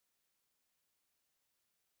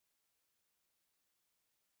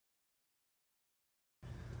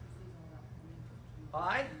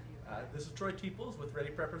Hi, this is Troy Teeples with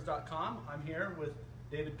ReadyPreppers.com. I'm here with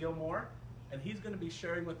David Gilmore, and he's going to be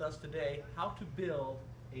sharing with us today how to build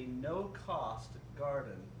a no-cost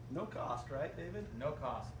garden. No cost, right, David? No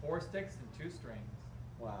cost. 4 sticks and 2 strings.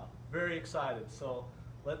 Wow, very excited. So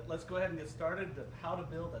let's go ahead and get started with how to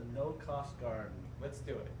build a no-cost garden. Let's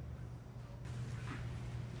do it.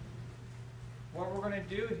 What we're going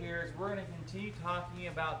to do here is we're going to continue talking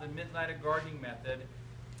about the Mittleider gardening method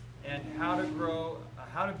and how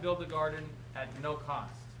to build a garden at no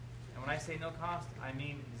cost. And when I say no cost, I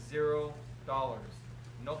mean $0,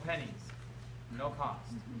 no pennies, no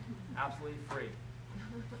cost, absolutely free.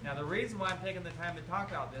 Now the reason why I'm taking the time to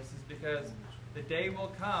talk about this is because the day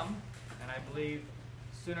will come, and I believe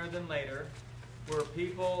sooner than later, where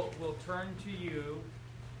people will turn to you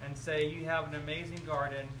and say, you have an amazing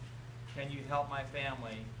garden, can you help my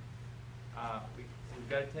family? We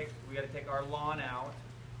got to take our lawn out,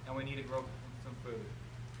 and we need to grow some food.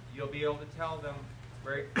 You'll be able to tell them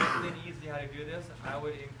very quickly and easily how to do this. I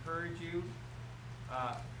would encourage you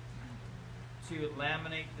to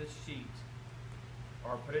laminate the sheet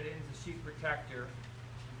or put it into sheet protector.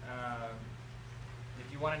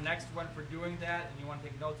 If you want a next one for doing that and you want to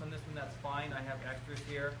take notes on this one, that's fine. I have extras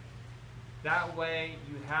here. That way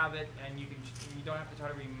you have it and you don't have to try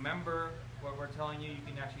to remember what we're telling you. You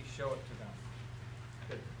can actually show it to them.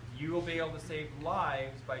 But you will be able to save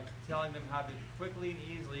lives by telling them how to quickly and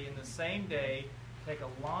easily in the same day take a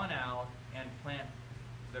lawn out and plant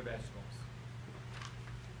their vegetables.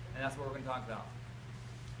 And that's what we're going to talk about.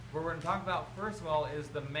 What we're going to talk about first of all is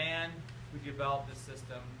the man who developed this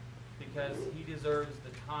system, because he deserves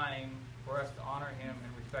the time for us to honor him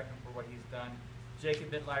and respect him for what he's done.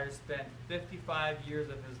 Jacob Mittleider spent 55 years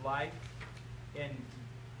of his life in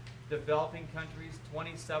developing countries,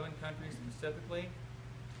 27 countries specifically,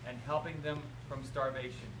 and helping them from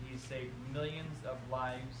starvation. He saved millions of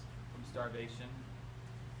lives from starvation,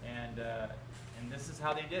 and this is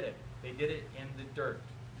how they did it. They did it in the dirt.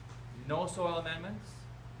 No soil amendments,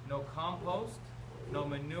 no compost, no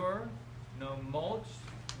manure, no mulch,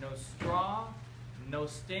 no straw, no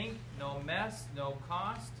stink, no mess, no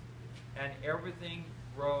cost, and everything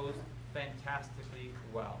grows fantastically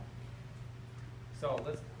well. So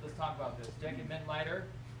let's talk about this. Jacob Mittleider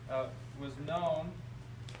was known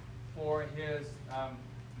for his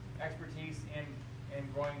expertise in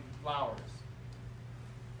growing flowers.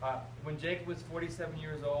 When Jacob was 47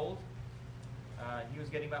 years old, he was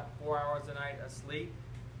getting about 4 hours a night of sleep.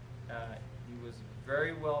 He was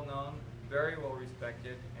very well known, very well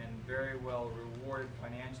respected, and very well rewarded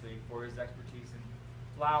financially for his expertise in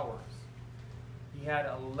flowers. He had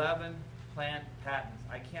 11 plant patents.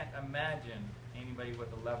 I can't imagine anybody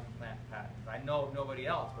with 11 plant patents. I know nobody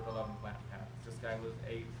else with 11 plant patents. This guy was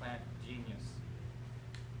a plant genius.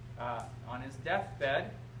 On his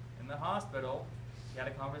deathbed in the hospital, he had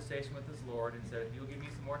a conversation with his Lord and said, if you'll give me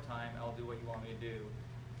some more time, I'll do what you want me to do.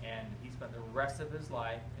 And he spent the rest of his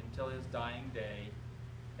life until his dying day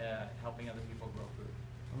helping other people grow food.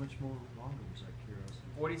 How much more longer was that, curiosity?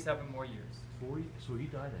 47 more years. 40? So he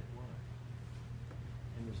died at what?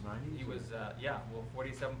 In his 90s? He was, yeah, well,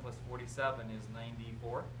 47 plus 47 is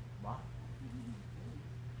 94. Wow.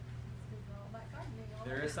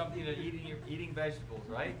 There is something to eating vegetables,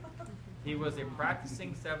 right? He was a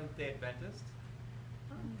practicing Seventh-day Adventist,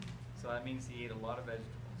 so that means he ate a lot of vegetables.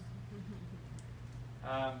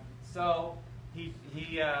 So he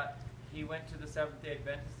went to the Seventh-day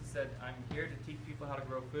Adventists and said, I'm here to teach people how to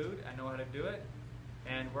grow food. I know how to do it.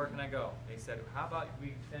 And where can I go? They said, how about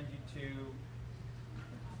we send you to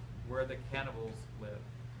where the cannibals live?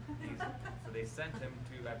 So they sent him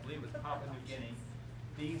to, I believe it was Papua New Guinea.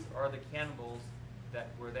 These are the cannibals that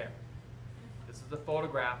were there. This is the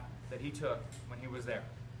photograph that he took when he was there.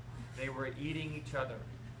 They were eating each other.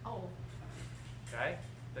 Oh. Okay?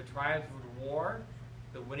 The tribes would war.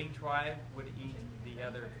 The winning tribe would eat the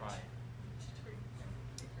other tribe.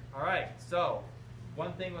 All right. So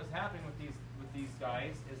one thing was happening with these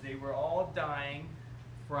guys is they were all dying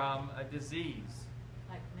from a disease.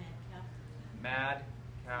 Like mad cow? Mad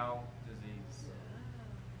cow disease.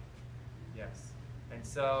 Yes. And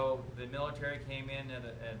so the military came in at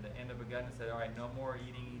the end of a gun and said, all right, no more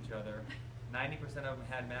eating each other. 90% of them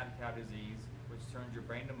had mad cow disease, which turns your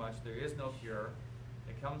brain to mush. There is no cure.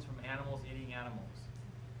 It comes from animals eating animals.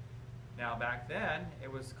 Now back then, it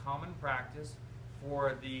was common practice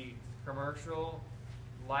for the commercial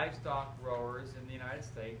livestock growers in the United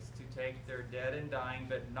States to take their dead and dying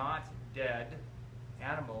but not dead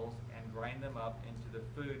animals and grind them up into the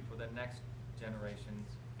food for the next generation's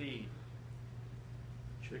feed.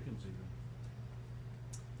 Chickens even.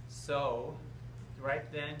 So right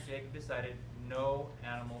then, Jacob decided no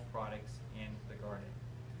animal products in the garden.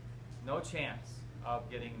 No chance of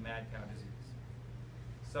getting mad cow disease.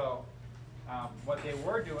 So, what they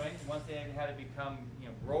were doing, once they had to become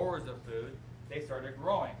growers of food, they started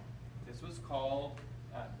growing. This was called,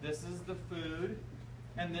 this is the food,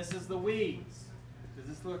 and this is the weeds. Does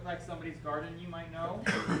this look like somebody's garden you might know?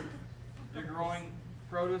 They're growing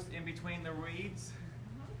produce in between the weeds.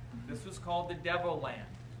 This was called the devil land.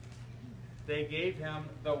 They gave him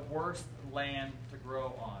the worst land to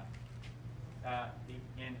grow on.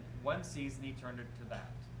 In one season, he turned it to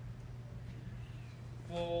that.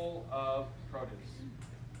 Full of produce.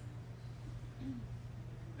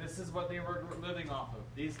 This is what they were living off of.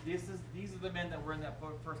 These are the men that were in that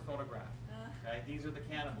first photograph. Okay? These are the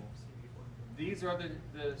cannibals. These are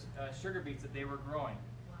the sugar beets that they were growing.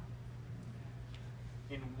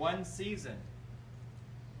 In one season,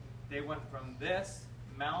 they went from this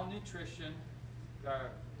malnutrition,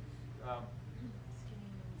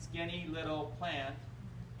 skinny little plant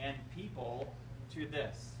and people to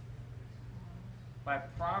this. But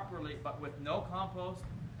with no compost,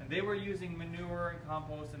 and they were using manure and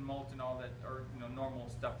compost and mulch and all that, or normal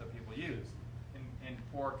stuff that people use in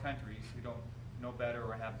poor countries who don't know better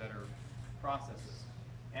or have better processes.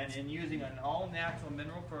 And in using an all-natural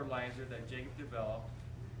mineral fertilizer that Jacob developed,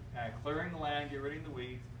 clearing the land, get rid of the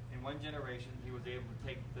weeds, in one generation he was able to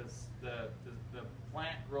take the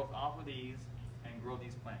plant growth off of these and grow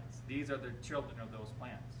these plants. These are the children of those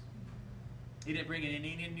plants. He didn't bring in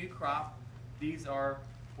any new crop. These are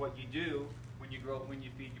what you do when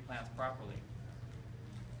you feed your plants properly.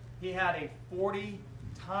 He had a 40%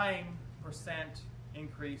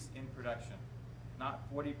 increase in production. Not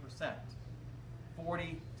 40%.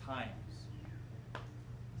 40 times.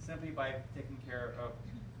 Simply by taking care of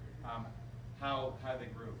how they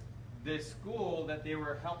grew. The school that they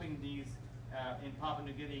were helping these in Papua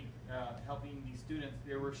New Guinea, helping these students,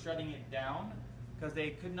 they were shutting it down because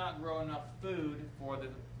they could not grow enough food for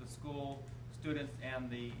the school students and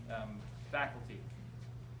the faculty.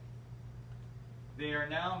 They are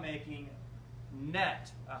now making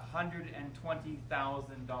net $120,000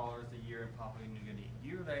 a year in Papua New Guinea. Do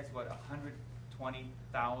you realize what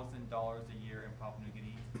 $120,000 a year in Papua New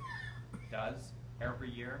Guinea does every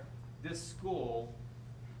year? This school,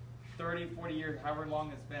 30, 40 years, however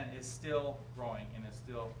long it's been, is still growing and is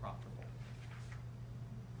still profitable.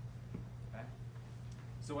 Okay?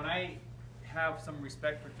 So when I have some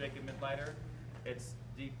respect for Jacob Midlighter, it's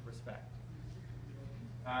deep respect.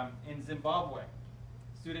 In Zimbabwe,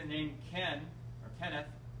 a student named Kenneth,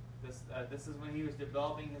 this is when he was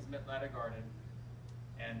developing his Midlighter garden,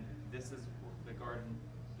 and this is the garden.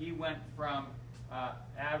 He went from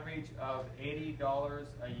average of $80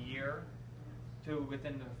 a year to,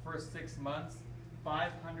 within the first 6 months,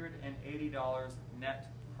 $580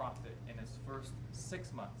 net profit in his first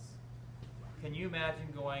 6 months. Can you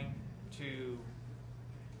imagine going to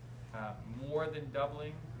more than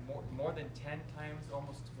doubling, more than 10 times,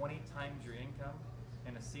 almost 20 times your income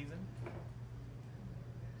in a season?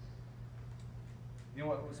 You know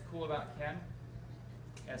what was cool about Ken?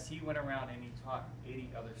 As he went around and he taught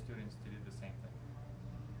 80 other students to do the same thing.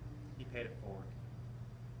 He paid it forward.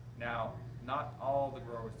 Now, not all the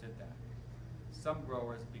growers did that. Some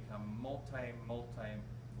growers become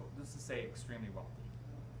let's just say extremely wealthy.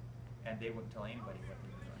 And they wouldn't tell anybody what they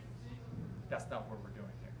were doing. That's not what we're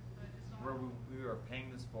doing here. We are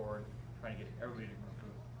paying this forward, trying to get everybody to grow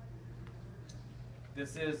food.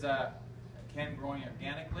 This is Ken growing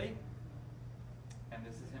organically, and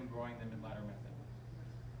this is him growing the Midlighter method.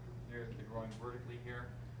 They're growing vertically here.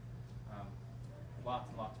 Lots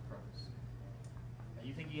and lots of produce. Now,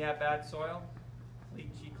 you think you have bad soil?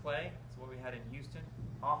 Leachy clay? That's what we had in Houston.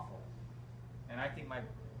 Awful. And I think my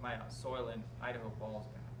soil in Idaho falls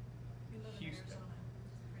bad. Houston.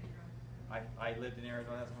 I lived in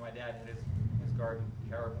Arizona. That's where my dad had his garden.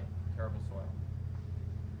 Terrible, terrible soil.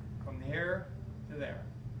 From here to there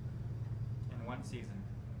in one season.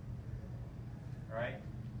 All right?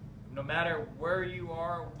 No matter where you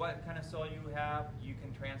are, what kind of soil you have, you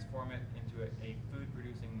can transform it into a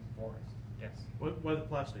food-producing forest. Yes? Why the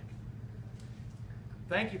plastic?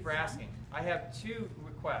 Thank you for asking. I have two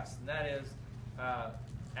requests, and that is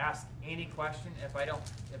ask any question. If I don't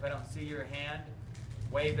see your hand,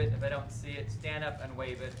 wave it. If I don't see it, stand up and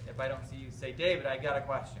wave it. If I don't see you, say, David, I got a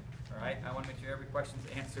question. All right? I want to make sure every question's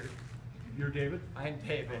answered. You're David? I'm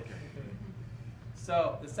David. Okay.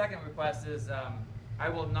 So the second request is I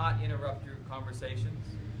will not interrupt your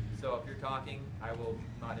conversations. So if you're talking, I will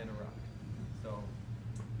not interrupt. So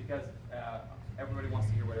because everybody wants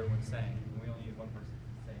to hear what everyone's saying, and we only need one person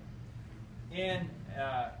saying. And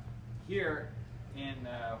here, in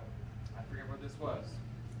I forget where this was,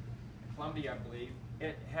 Columbia, I believe.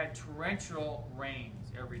 It had torrential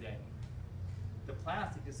rains every day. The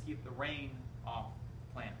plastic just keep the rain off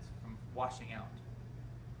plants from washing out.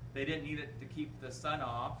 They didn't need it to keep the sun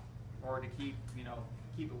off or to keep, you know,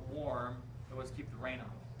 keep it warm. It was keep the rain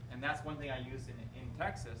off. And that's one thing I used in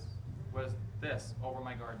Texas was this over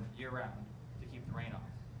my garden year round to keep the rain off.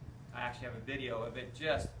 I actually have a video of it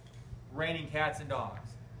just raining cats and dogs.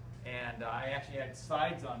 And I actually had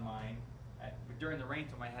sides on mine during the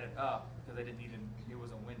rainstorm. I had it up because I didn't need it. It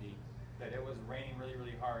wasn't windy. That it was raining really,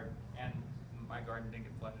 really hard, and my garden didn't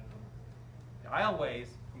get flooded. The aisleways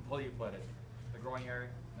completely flooded. The growing area,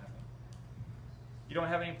 nothing. You don't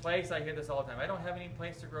have any place. I hear this all the time. I don't have any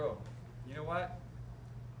place to grow. You know what?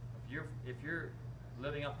 If you're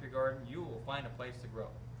living up your garden, you will find a place to grow.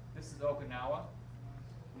 This is Okinawa.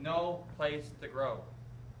 No place to grow.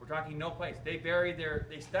 We're talking no place. They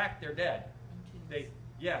stack their dead.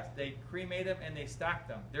 Yes, they cremate them and they stack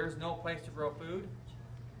them. There's no place to grow food?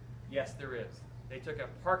 Yes, there is. They took a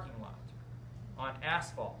parking lot on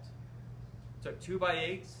asphalt, took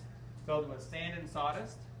 2x8s, filled them with sand and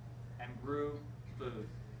sawdust, and grew food.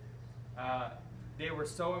 They were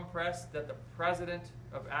so impressed that the president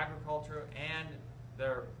of agriculture and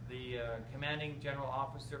the commanding general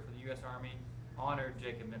officer for the U.S. Army honored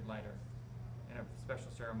Jacob Midlighter in a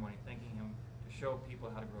special ceremony, thanking him to show people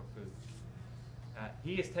how to grow food.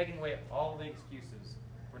 He is taking away all the excuses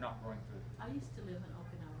for not growing food. I used to live in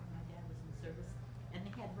Okinawa. My dad was in service, and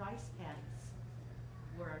they had rice paddies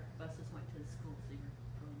where our buses went to the school, so you're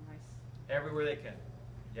growing rice. Everywhere they can.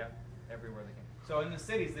 Yep, everywhere they can. So in the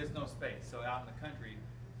cities, there's no space. So out in the country,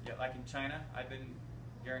 yeah, like in China, I've been,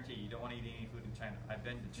 guarantee you don't want to eat any food in China. I've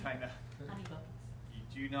been to China. Honey buckets. You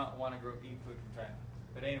do not want to eat food from China.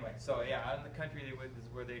 But anyway, so yeah, out in the country this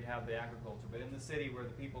is where they'd have the agriculture. But in the city where the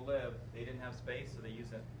people live, they didn't have space, so they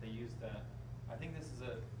used I think this is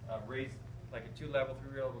a raised, like a 2-level,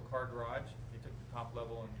 3-level car garage. They took the top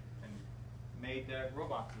level and made grow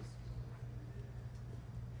boxes.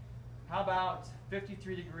 How about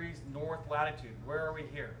 53 degrees north latitude? Where are we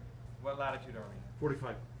here? What latitude are we?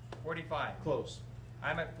 45. 45. Close.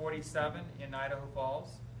 I'm at 47 in Idaho Falls.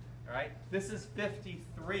 All right. This is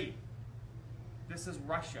 53. This is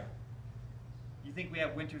Russia. You think we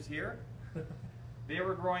have winters here? They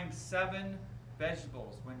were growing 7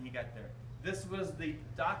 vegetables when he got there. This was the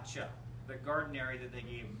dacha, the garden area that they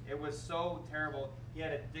gave him. It was so terrible, he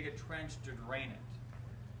had to dig a trench to drain it.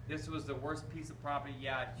 This was the worst piece of property.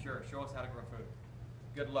 Yeah, sure, show us how to grow food.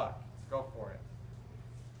 Good luck, go for it.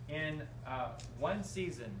 In one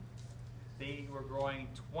season, they were growing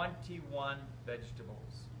 21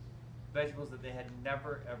 vegetables. Vegetables that they had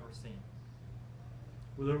never, ever seen.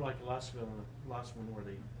 Well, they're like Alaska, the last one where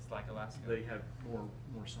It's like Alaska. they have more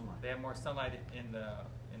sunlight. They have more sunlight in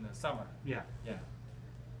the summer. Yeah. Yeah.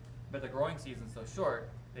 But the growing season's so short,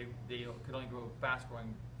 they could only grow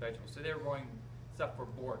fast-growing vegetables. So they were growing stuff for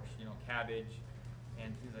borscht, you know, cabbage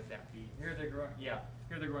and things like that. Here they're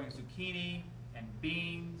growing zucchini and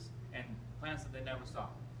beans and plants that they never saw.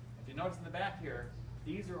 If you notice in the back here,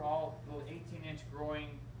 these are all little 18-inch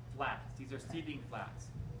growing flats. These are seedling flats.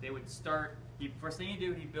 They would start. First thing he'd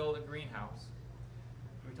do, he'd build a greenhouse.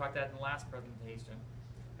 We talked that in the last presentation.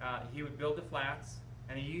 He would build the flats,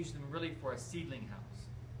 and he used them really for a seedling house.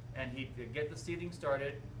 And he'd get the seedling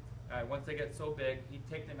started. Once they get so big, he'd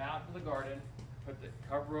take them out to the garden, put the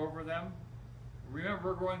cover over them. Remember,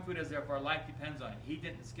 we're growing food as if our life depends on it. He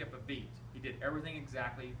didn't skip a beat. He did everything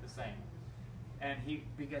exactly the same. And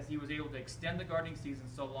because he was able to extend the gardening season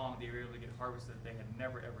so long, they were able to get harvests that they had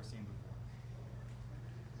never ever seen before.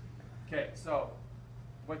 Okay, so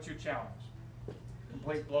what's your challenge?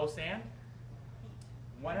 Complete blow sand?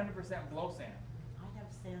 100% blow sand. I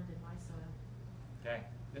have sand in my soil. Okay,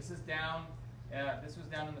 this is down. This was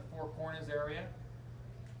down in the Four Corners area.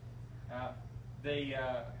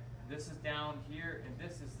 This is down here, and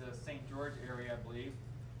this is the St. George area, I believe.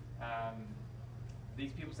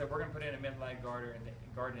 These people said we're going to put in a midlight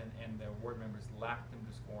garden, and the ward members laughed them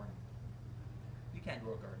to scorn. You can't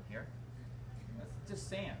grow a garden here. That's just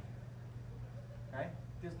sand. Right?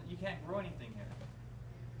 You can't grow anything here.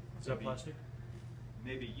 Is that plastic?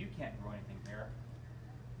 Maybe you can't grow anything here.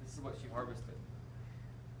 This is what she harvested.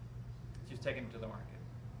 She's taken it to the market.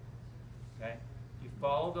 Okay? You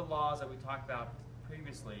follow the laws that we talked about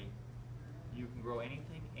previously, you can grow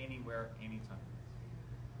anything, anywhere, anytime.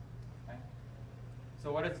 Okay?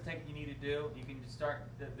 So what does it take you need to do? You can just start,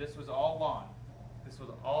 this was all lawn. This was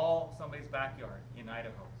all somebody's backyard in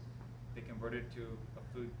Idaho. They converted it to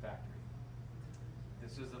a food factory.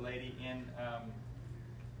 This was a lady in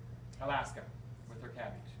Alaska with her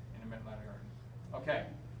cabbage in a midlight garden. Okay,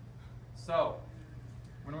 so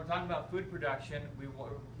when we're talking about food production,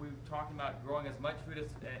 we're talking about growing as much food as,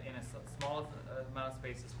 in a smallest amount of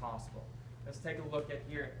space as possible. Let's take a look at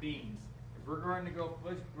here at beans. If we're going to grow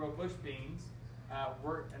bush beans, I'm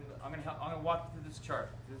going to walk you through this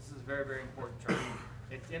chart. This is a very, very important chart.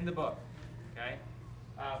 It's in the book. Okay,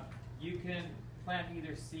 you can plant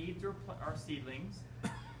either seeds or seedlings.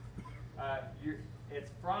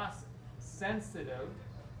 It's frost sensitive.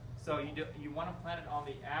 So you want to plant it on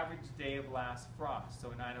the average day of last frost.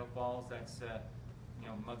 So in Idaho Falls, that's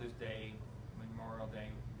Mother's Day, Memorial Day,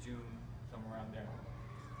 June, somewhere around there.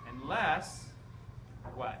 Unless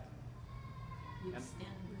what?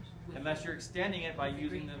 Unless you're extending it by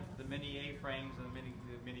using the mini A-frames and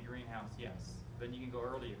the mini greenhouse, yes. Then you can go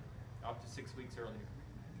earlier, up to 6 weeks earlier.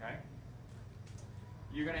 Okay.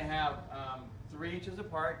 You're going to have 3 inches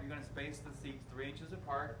apart. You're going to space the seeds 3 inches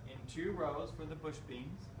apart in 2 rows for the bush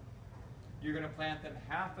beans. You're going to plant them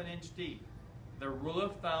 1/2 inch deep. The rule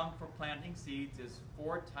of thumb for planting seeds is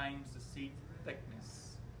 4 times the seed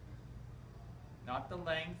thickness. Not the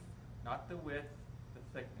length, not the width, the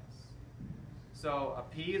thickness. So a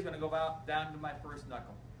pea is going to go about down to my first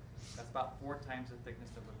knuckle. That's about 4 times the thickness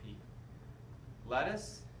of a pea.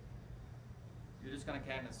 Lettuce, you're just going to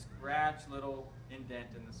kind of scratch a little indent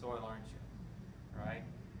in the soil, aren't you? All right?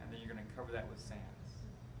 And then you're going to cover that with sand.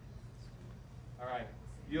 All right.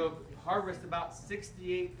 You'll harvest about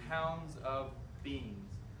 68 pounds of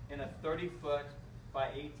beans in a 30-foot by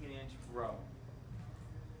 18-inch row.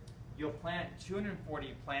 You'll plant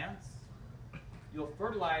 240 plants. You'll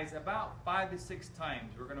fertilize about 5 to 6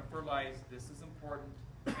 times. We're going to fertilize, this is important,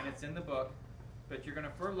 and it's in the book, but you're going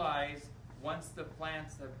to fertilize once the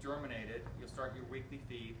plants have germinated. You'll start your weekly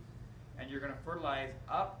feed, and you're going to fertilize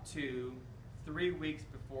up to 3 weeks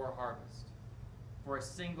before harvest for a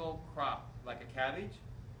single crop, like a cabbage.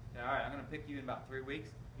 All right, I'm going to pick you in about 3 weeks.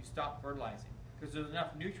 You stop fertilizing because there's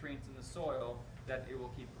enough nutrients in the soil that it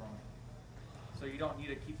will keep growing. So you don't need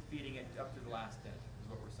to keep feeding it up to the last day, is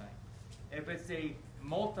what we're saying. If it's a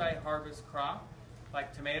multi-harvest crop,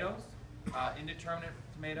 like tomatoes, indeterminate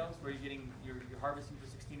tomatoes, where you're harvesting for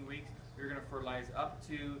 16 weeks, you're going to fertilize up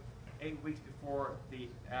to 8 weeks before the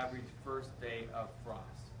average first day of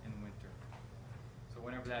frost in winter. So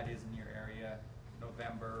whenever that is in your area,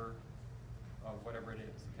 November, whatever it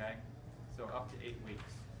is, okay? So up to 8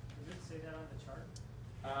 weeks. Does it say that on the chart?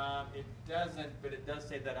 It doesn't, but it does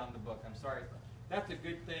say that on the book. I'm sorry. That's a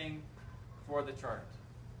good thing for the chart.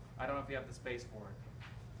 I don't know if you have the space for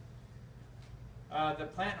it. The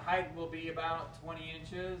plant height will be about 20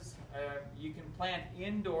 inches. You can plant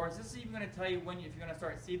indoors. This is even going to tell you when, if you're going to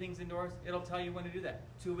start seedlings indoors, it'll tell you when to do that.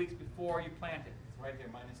 2 weeks before you plant it. It's right here,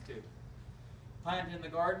 -2. Plant in the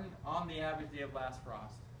garden on the average day of last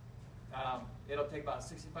frost. It'll take about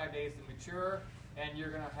 65 days to mature, and you're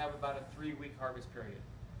going to have about a 3-week harvest period.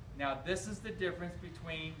 Now, this is the difference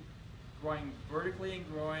between growing vertically and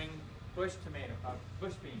growing bush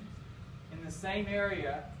beans. In the same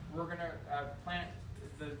area, we're going to plant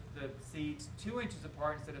the seeds 2 inches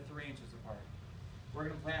apart instead of 3 inches apart. We're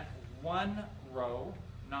going to plant 1 row,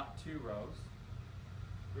 not 2 rows.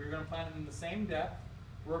 We're going to plant it in the same depth.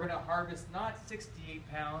 We're going to harvest not 68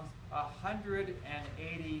 pounds,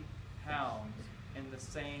 180 pounds in the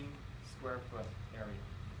same square foot area.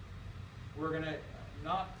 We're going to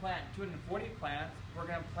not plant 240 plants, we're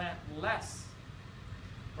going to plant less.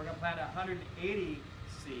 We're going to plant 180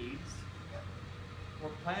 seeds. We're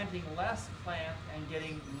planting less plants and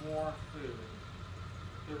getting more food.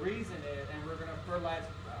 The reason is, and we're going to fertilize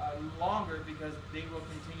longer because they will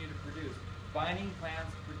continue to produce. Vining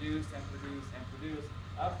plants produce and produce and produce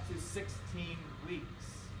up to 16 weeks.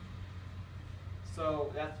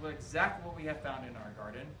 So that's exactly what we have found in our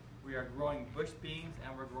garden. We are growing bush beans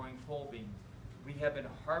and we're growing pole beans. We have been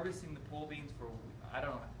harvesting the pole beans for, I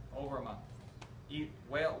don't know, over a month.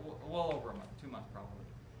 Well over a month, 2 months probably.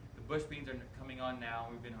 The bush beans are coming on now,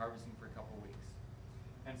 and we've been harvesting for a couple of weeks.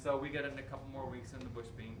 And so we get in a couple more weeks in the bush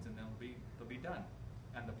beans, and then they'll be done.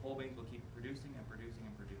 And the pole beans will keep producing and producing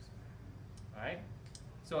and producing. All right?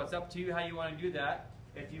 So it's up to you how you want to do that.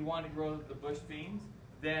 If you want to grow the bush beans,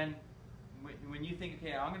 then when you think,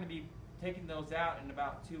 okay, I'm going to be taking those out in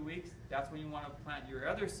about 2 weeks, that's when you want to plant your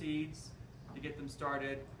other seeds to get them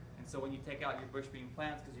started. And so when you take out your bush bean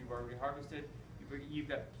plants, because you've already harvested, you've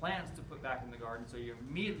got plants to put back in the garden, so you're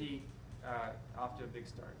immediately off to a big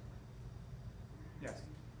start. Yes?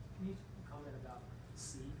 Can you comment about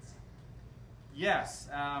seeds? Yes,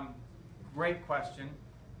 great question.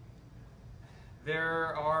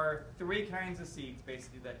 There are 3 kinds of seeds,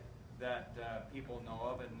 basically, that people know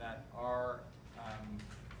of and that are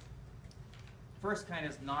first kind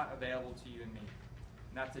is not available to you and me.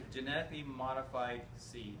 And that's a genetically modified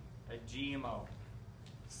seed, a GMO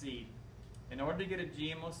seed. In order to get a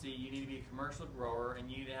GMO seed, you need to be a commercial grower and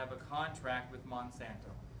you need to have a contract with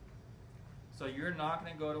Monsanto. So you're not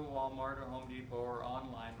going to go to Walmart or Home Depot or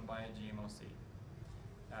online and buy a GMO seed.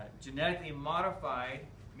 Genetically modified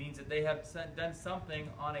means that they have done something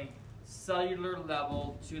on a cellular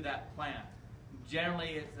level to that plant.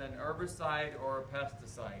 Generally, it's an herbicide or a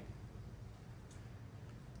pesticide.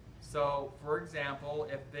 So, for example,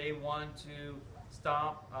 if they want to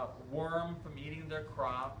stop a worm from eating their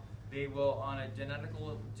crop, they will, on a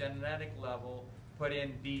genetic level, put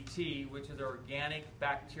in BT, which is organic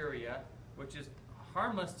bacteria, which is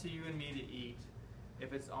harmless to you and me to eat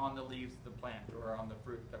if it's on the leaves of the plant or on the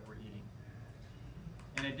fruit that we're eating.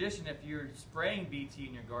 In addition, if you're spraying BT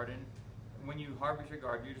in your garden, when you harvest your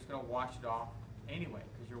garden, you're just going to wash it off anyway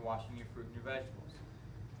because you're washing your fruit and your vegetables.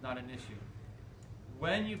 It's not an issue.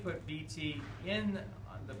 When you put BT in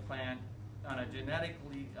the plant on a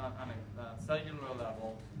cellular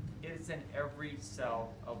level, it's in every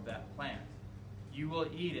cell of that plant. You will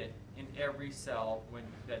eat it in every cell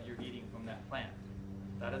that you're eating from that plant.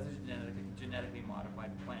 That is a genetically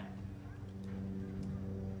modified plant.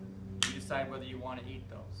 You decide whether you want to eat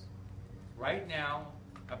those. Right now,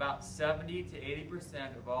 about 70 to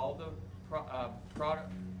 80% of all the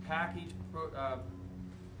packaged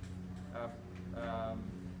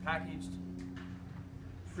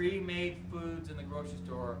pre-made foods in the grocery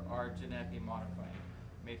store are genetically modified,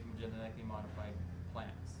 made from genetically modified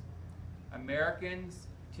plants. Americans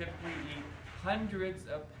typically eat hundreds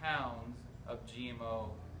of pounds of GMO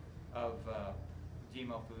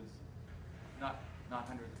foods, not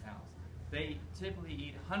hundreds of pounds. They typically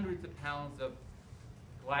eat hundreds of pounds of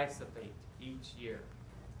glyphosate each year,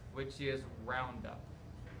 which is Roundup,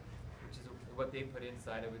 which is what they put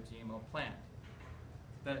inside of a GMO plant.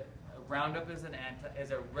 The Roundup is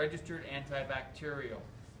a registered antibacterial.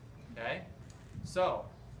 Okay, so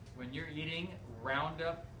when you're eating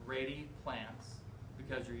Roundup-ready plants,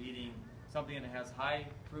 because you're eating something that has high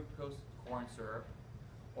fructose corn syrup,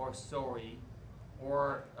 or soy,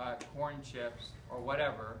 or corn chips, or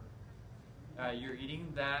whatever, you're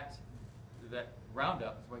eating that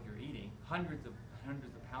Roundup is what you're eating, hundreds of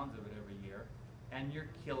pounds of it every year, and you're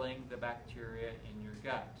killing the bacteria in your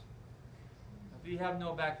gut. If you have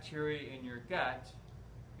no bacteria in your gut,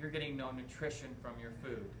 you're getting no nutrition from your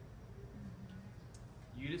food.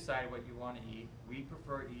 You decide what you want to eat. We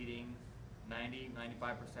prefer eating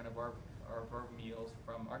 90-95% of our meals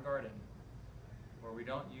from our garden, where we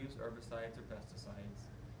don't use herbicides or pesticides,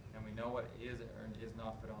 and we know what is or is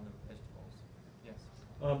not put on the vegetables. Yes?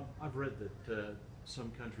 I've read that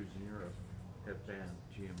some countries in Europe have banned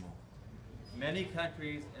GMO. Many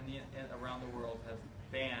countries around the world have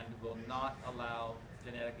banned, will not allow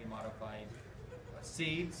genetically modified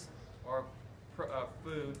seeds or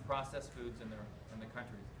processed foods in the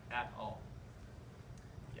countries at all.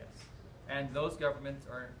 Yes, and those governments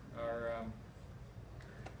are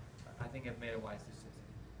I think have made a wise decision.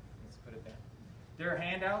 Let's put it there. There are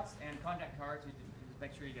handouts and contact cards. You just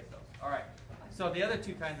make sure you get those. All right. So the other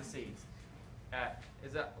two kinds of seeds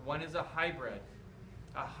one is a hybrid.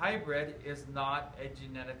 A hybrid is not a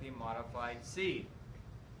genetically modified seed.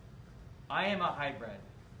 I am a hybrid.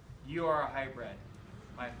 You are a hybrid.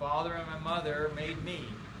 My father and my mother made me.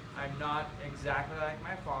 I'm not exactly like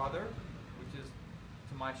my father, which is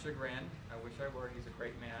to my chagrin. I wish I were. He's a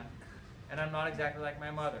great man. And I'm not exactly like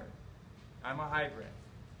my mother. I'm a hybrid.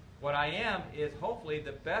 What I am is hopefully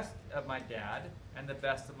the best of my dad and the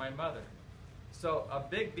best of my mother. So a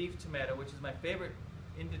big beef tomato, which is my favorite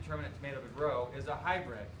indeterminate tomato to grow, is a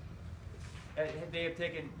hybrid. They have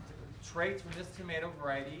taken traits from this tomato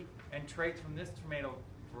variety and traits from this tomato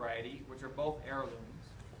variety, which are both heirlooms,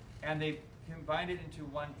 and they've combined it into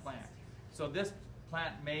one plant. So this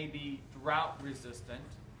plant may be drought resistant,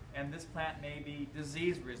 and this plant may be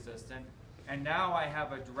disease resistant, and now I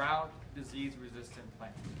have a drought disease resistant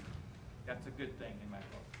plant. That's a good thing in my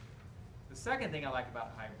book. The second thing I like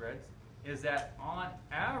about hybrids is that on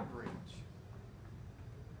average,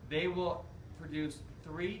 they will produce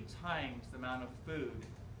 3 times the amount of food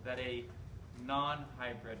that a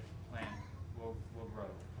non-hybrid plant will grow.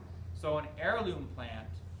 So an heirloom plant,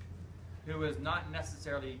 who is not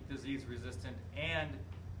necessarily disease resistant and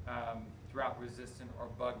drought resistant or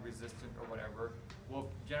bug resistant or whatever, will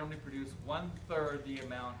generally produce 1/3 the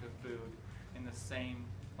amount of food in the same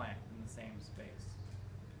plant, in the same space.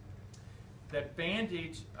 The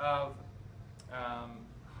advantage of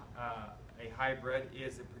a hybrid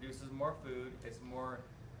is it produces more food, it's more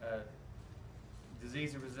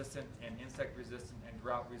disease resistant and insect resistant and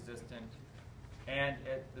drought resistant, and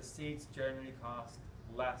the seeds generally cost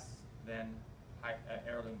less than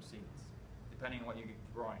heirloom seeds, depending on what you get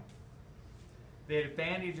growing. The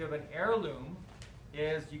advantage of an heirloom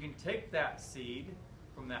is you can take that seed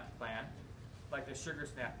from that plant, like the sugar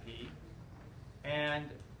snap pea, and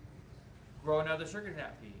grow another sugar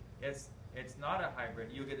snap pea. It's not a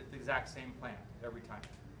hybrid. You get the exact same plant every time.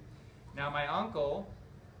 Now my uncle,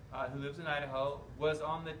 who lives in Idaho, was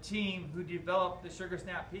on the team who developed the sugar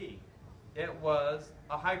snap pea. It was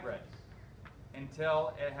a hybrid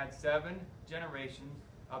until it had 7 generations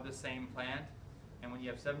of the same plant. And when you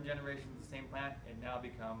have 7 generations of the same plant, it now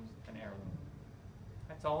becomes an heirloom.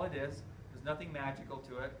 That's all it is. There's nothing magical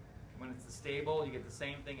to it. When it's stable, you get the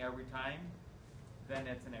same thing every time, then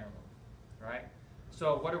it's an heirloom, right?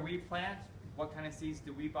 So what do we plant? What kind of seeds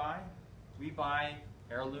do we buy? We buy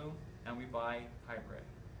heirloom and we buy hybrid.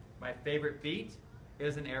 My favorite beet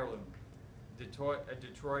is an heirloom. A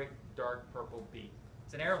Detroit dark purple beet.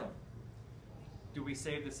 It's an heirloom. Do we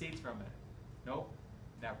save the seeds from it? Nope,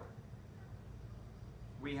 never.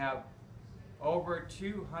 We have over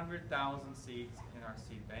 200,000 seeds in our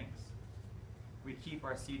seed banks. We keep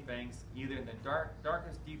our seed banks either in the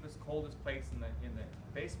darkest, deepest, coldest place in the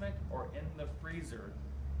basement or in the freezer,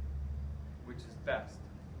 which is best.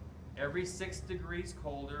 Every 6 degrees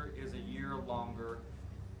colder is a year longer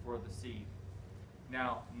for the seed.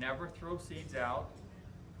 Now, never throw seeds out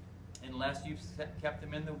unless you've kept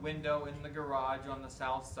them in the window in the garage on the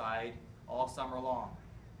south side all summer long.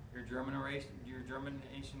 Your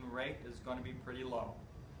germination rate is going to be pretty low.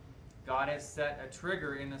 God has set a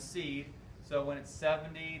trigger in the seed, so when it's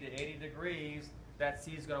 70 to 80 degrees, that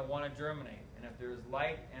seed's going to want to germinate. And if there's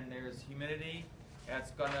light and there's humidity,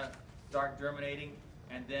 it's going to start germinating,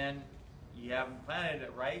 and then you haven't planted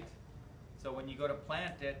it right. So when you go to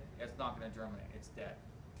plant it, it's not going to germinate. It's dead.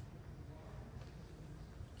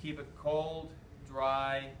 Keep it cold,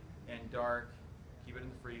 dry, and dark. Keep it in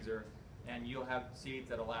the freezer, and you'll have seeds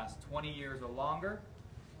that'll last 20 years or longer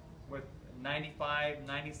with 95,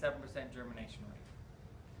 97% germination rate.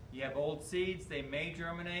 You have old seeds, they may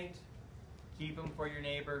germinate. Keep them for your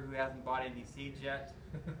neighbor who hasn't bought any seeds yet.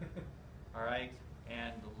 All right,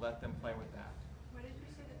 and let them play with that. What did you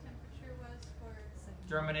say the temperature was for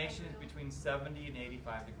Germination is between 70 and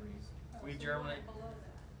 85 degrees. We germinate below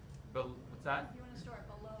that? what's that? You want to store it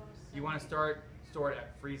below. You want to store it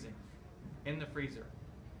at freezing, in the freezer,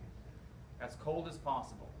 as cold as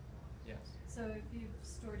possible. Yes. So if you've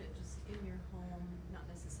stored it just in your home, not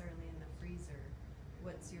necessarily in the freezer,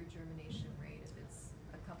 what's your germination rate if it's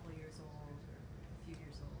a couple years old or a few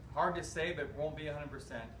years old? Hard to say, but it won't be 100%.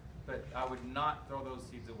 But I would not throw those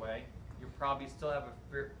seeds away. You probably still have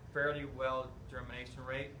a fairly well germination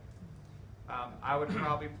rate. I would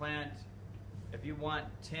probably plant, if you want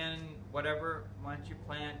 10 whatever, why don't you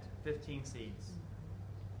plant 15 seeds?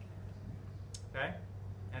 Okay?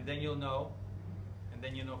 And then you'll know, and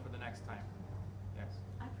then you'll know for the next time. Yes?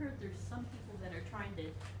 I've heard there's some people that are trying to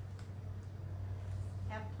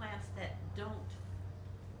have plants that don't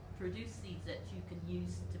produce seeds that you can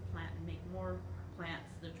use to plant and make more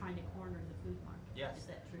plants. They're trying to corner the food market. Yes. Is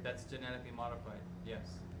that true? That's genetically modified.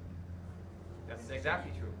 Yes. That's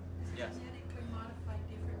exactly true. Is Yes. genetically modified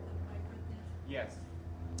different than hybrid then? Yes.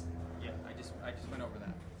 Yeah, I just went over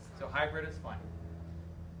that. So hybrid is fine.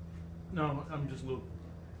 No, I'm just a little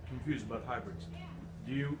confused about hybrids.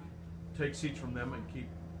 Do you take seeds from them and keep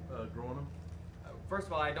growing them? First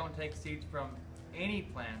of all, I don't take seeds from any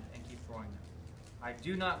plant and keep growing them. I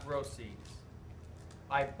do not grow seeds.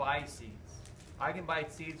 I buy seeds. I can buy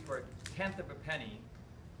seeds for 1/10 of a penny,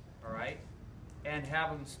 all right, and have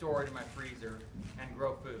them stored in my freezer and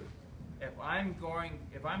grow food. If I'm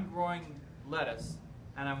growing lettuce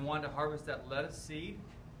and I want to harvest that lettuce seed,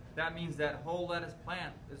 that means that whole lettuce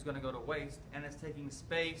plant is going to go to waste, and it's taking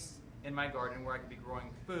space in my garden where I could be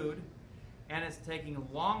growing food, and it's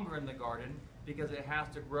taking longer in the garden because it has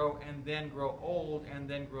to grow and then grow old and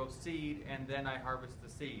then grow seed, and then I harvest the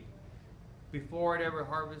seed. Before I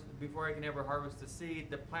can ever harvest the seed,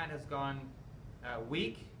 the plant has gone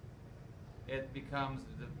weak. It becomes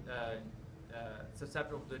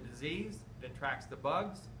susceptible to disease. It attracts the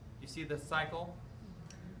bugs. You see the cycle?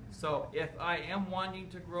 So if I am wanting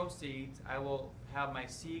to grow seeds, I will have my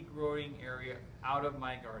seed growing area out of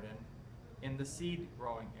my garden in the seed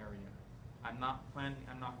growing area. I'm not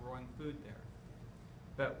growing food there.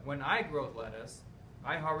 But when I grow lettuce,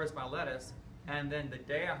 I harvest my lettuce, and then the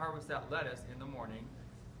day I harvest that lettuce in the morning,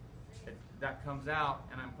 that comes out,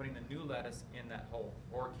 and I'm putting the new lettuce in that hole,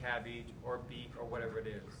 or cabbage, or beet, or whatever it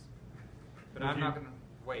is. But Would I'm you not going to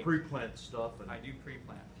wait. Pre-plant stuff. And I do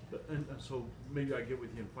pre-plant. And so maybe I get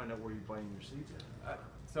with you and find out where you're buying your seeds at.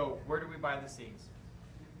 So where do we buy the seeds?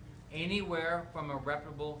 Anywhere from a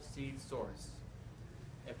reputable seed source.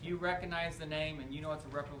 If you recognize the name and you know it's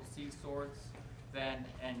a reputable seed source, then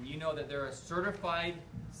and you know that they're a certified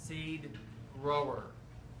seed grower,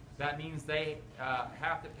 that means they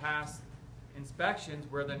have to pass inspections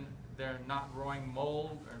where then they're not growing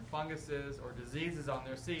mold or funguses or diseases on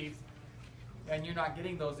their seeds, and you're not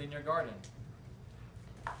getting those in your garden.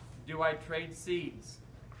 Do I trade seeds?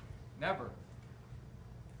 Never.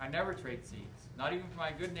 I never trade seeds. Not even for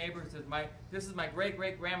my good neighbors. This is my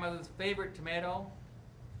great-great-grandmother's favorite tomato.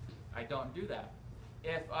 I don't do that.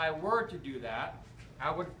 If I were to do that,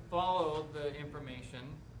 I would follow the information.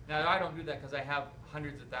 Now, I don't do that because I have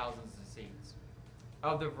hundreds of thousands of seeds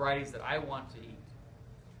of the varieties that I want to eat.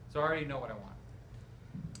 So I already know what I want.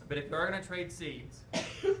 But if you're going to trade seeds,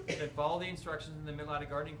 then follow the instructions in the Mid-Atlantic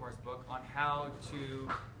Gardening Course book on how to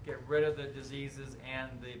get rid of the diseases and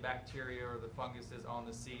the bacteria or the funguses on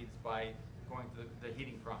the seeds by going through the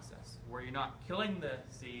heating process, where you're not killing the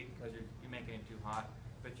seed because you're making it too hot,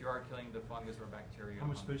 but you are killing the fungus or bacteria. How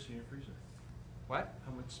much on space in your freezer? What?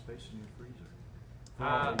 How much space in your freezer for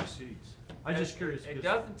all your seeds? I'm just curious. It 'cause-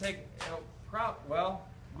 doesn't take, well,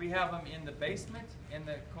 we have them in the basement, in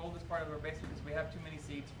the coldest part of our basement, because we have too many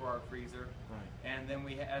seeds for our freezer. Right. And then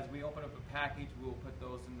as we open up a package, we'll put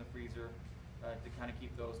those in the freezer to kind of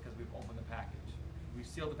keep those because we've opened the package. We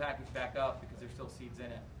seal the package back up because there's still seeds in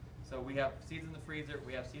it. So we have seeds in the freezer,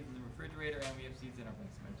 we have seeds in the refrigerator, and we have seeds in our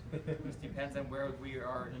basement. It just depends on where we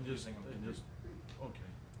are And just, using them. okay.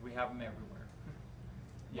 We have them everywhere.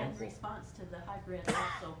 In response to the hybrid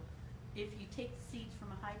also, if you take seeds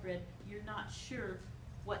from a hybrid, you're not sure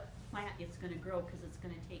what plant it's gonna grow, cause it's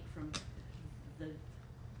gonna take from the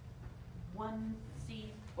one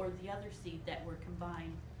seed or the other seed that were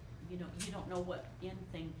combined. You know, you don't know what end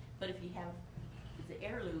thing, but if you have the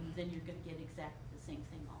heirloom, then you're gonna get exactly the same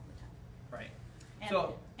thing all the time. Right. And,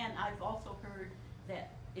 So, and I've also heard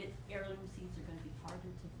that heirloom seeds are gonna be harder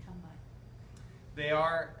to come by. they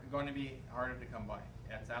are going to be harder to come by.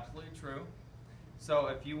 That's absolutely true. So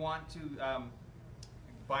if you want to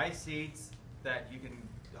buy seeds that you can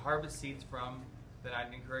harvest seeds from, then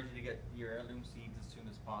I'd encourage you to get your heirloom seeds as soon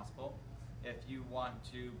as possible. If you want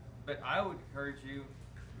to, but I would encourage you,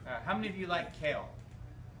 how many of you like kale?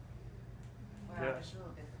 Wow, Yes. it's a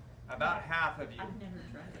little different. About half of you. I've never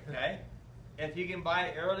tried it. Okay? If you can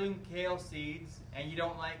buy heirloom kale seeds and you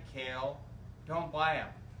don't like kale, don't buy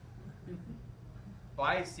them.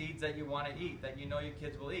 Buy seeds that you want to eat, that you know your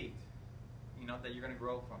kids will eat. You know, that you're going to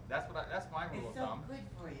grow from. That's my rule of It's so thumb. good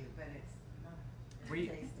for you, but it's not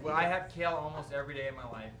tasty. Well, I have kale almost every day of my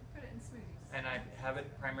life, Put it in smoothies. and I have it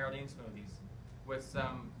primarily in smoothies with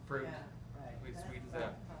some fruit. Yeah, right. With That's sweet as not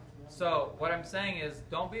that. probably So what I'm saying is,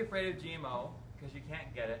 don't be afraid of GMO because you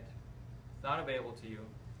can't get it. It's not available to you.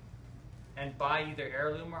 And buy either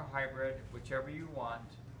heirloom or hybrid, whichever you want,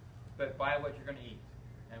 but buy what you're going to eat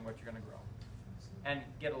and what you're going to grow, and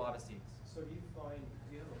get a lot of seeds. So do you publish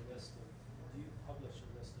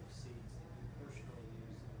a list of seeds that you personally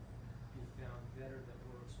use that you found better that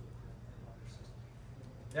works with another system?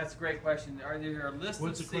 That's a great question. Are there a list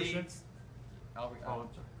What's of the question? seeds? Oh, I'm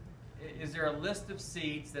sorry. Is there a list of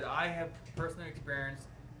seeds that I have personally experienced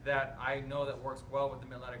that I know that works well with the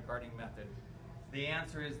Mid-Atlantic gardening method? The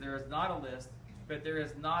answer is there is not a list, but there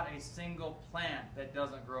is not a single plant that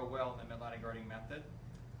doesn't grow well in the Mid-Atlantic gardening method.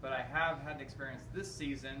 But I have had experience this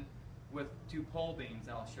season with 2 pole beans,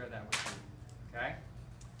 and I'll share that with you. Okay?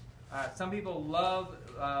 Some people love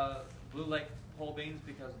Blue Lake pole beans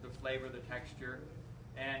because of the flavor, the texture,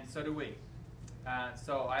 and so do we.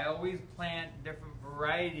 So I always plant different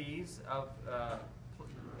varieties of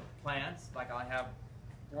plants. Like I have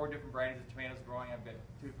 4 different varieties of tomatoes growing. I've got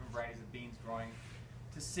 2 different varieties of beans growing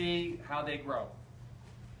to see how they grow.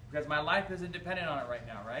 Because my life isn't dependent on it right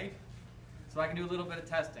now, right? So I can do a little bit of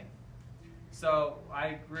testing. So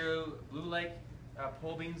I grew Blue Lake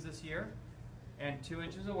pole beans this year, and 2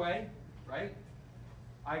 inches away, right,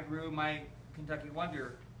 I grew my Kentucky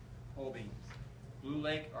Wonder pole beans. Blue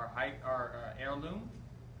Lake are heirloom.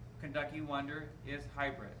 Kentucky Wonder is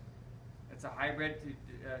hybrid. It's a hybrid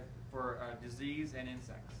for disease and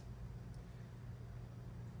insects.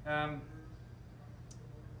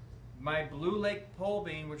 My Blue Lake pole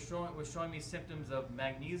bean was showing me symptoms of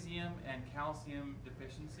magnesium and calcium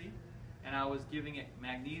deficiency, and I was giving it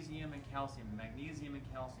magnesium and calcium, magnesium and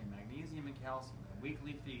calcium, magnesium and calcium, a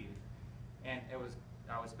weekly feed, and I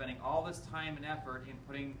was spending all this time and effort in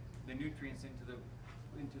putting the nutrients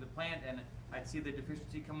into the plant, and I'd see the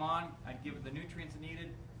deficiency come on, I'd give it the nutrients it needed,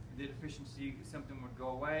 the deficiency symptom would go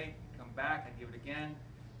away, come back, I'd give it again.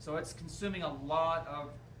 So it's consuming a lot of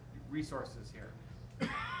resources here.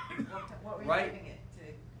 What were you Right. giving it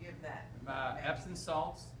to give that? Epsom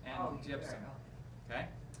salts and Oh, you gypsum. were, Okay?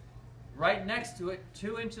 Right next to it,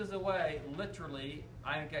 2 inches away, literally,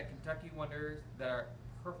 I get Kentucky Wonders that are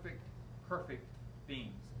perfect, perfect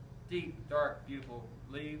beans. Deep, dark, beautiful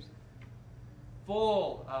leaves,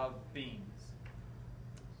 full of beans.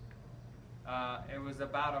 It was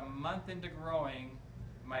about a month into growing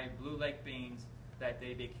my Blue Lake beans that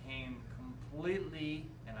they became completely,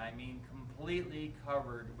 and I mean completely,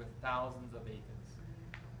 covered with thousands of aphids.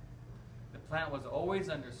 The plant was always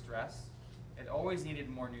under stress. It always needed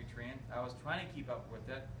more nutrients. I was trying to keep up with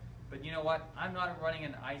it. But you know what? I'm not running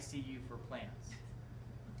an ICU for plants.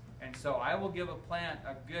 And so I will give a plant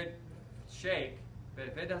a good shake, but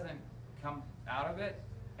if it doesn't come out of it,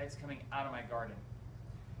 it's coming out of my garden.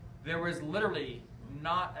 There was literally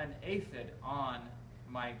not an aphid on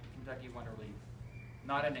my Kentucky Wonder leaf.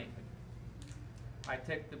 Not an aphid. I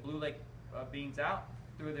took the Blue Lake beans out,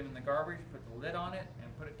 threw them in the garbage, put the lid on it,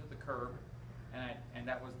 and put it to the curb, and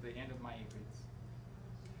that was the end of my aphids.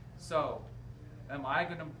 So, am I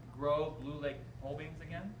going to grow Blue Lake whole beans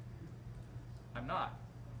again? I'm not.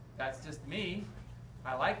 That's just me.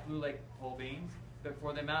 I like Blue Lake whole beans, but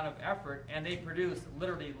for the amount of effort, and they produce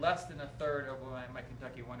literally less than a third of my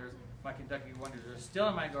Kentucky Wonders. My Kentucky Wonders are still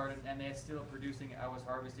in my garden, and they're still producing. I was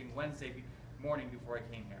harvesting Wednesday morning before I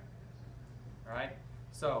came here. All right?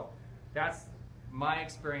 So, that's my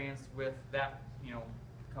experience with that,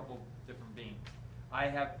 couple different beans. I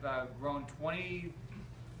have grown 20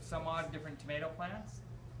 some odd different tomato plants,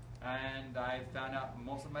 and I found out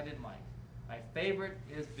most of them I didn't like. My favorite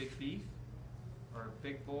is Big Beef, or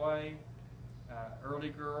Big Boy, Early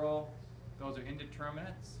Girl. Those are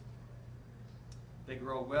indeterminates. They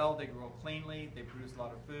grow well, they grow cleanly, they produce a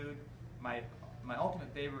lot of food. My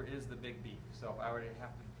ultimate favorite is the Big Beef. So if I were to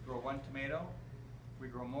have to grow one tomato, we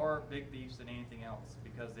grow more Big Beefs than anything else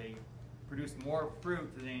because they produce more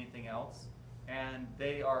fruit than anything else, and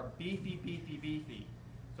they are beefy, beefy, beefy.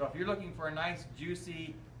 So if you're looking for a nice,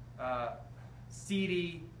 juicy,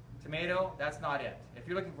 seedy tomato, that's not it. If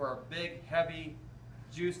you're looking for a big, heavy,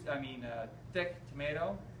 thick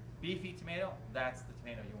tomato, beefy tomato, that's the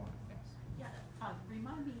tomato you want. Yes. Yeah,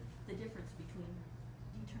 remind me the difference between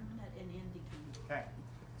determinate and indeterminate. Okay.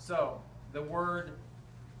 So the word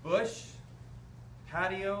bush,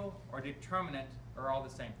 patio, or determinate are all the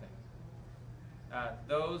same thing.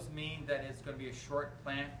 Those mean that it's going to be a short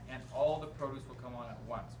plant and all the produce will come on at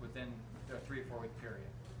once within a 3 or 4 week period.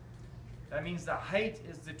 That means the height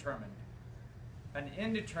is determined. An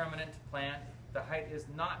indeterminate plant, the height is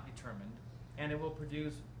not determined, and it will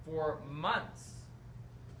produce for months,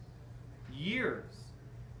 years.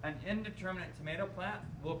 An indeterminate tomato plant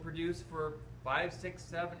will produce for 5, 6,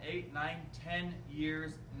 7, 8, 9, 10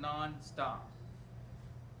 years non-stop.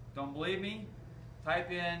 Don't believe me?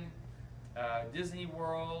 Type in Disney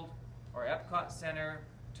World or Epcot Center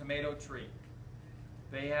tomato tree.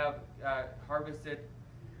 They have harvested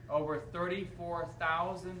over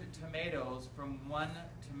 34,000 tomatoes from one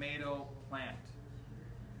tomato plant.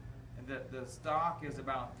 And the stalk is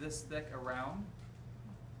about this thick around,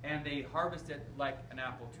 and they harvest it like an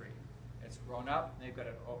apple tree. It's grown up, they've got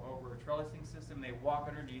it over a trellising system, they walk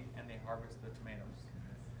underneath and they harvest the tomatoes.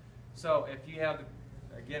 So if you have,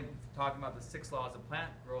 again, talking about the 6 laws of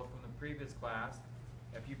plant growth from the previous class,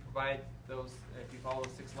 if you provide those, if you follow the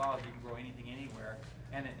 6 laws, you can grow anything anywhere.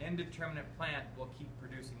 And an indeterminate plant will keep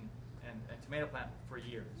producing a tomato plant for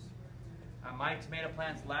years. My tomato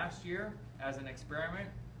plants last year, as an experiment,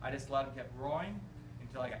 I just let them keep growing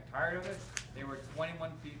until I got tired of it. They were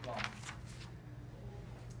 21 feet long.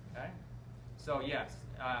 Okay? So yes,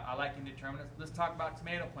 I like indeterminates. Let's talk about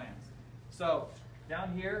tomato plants. So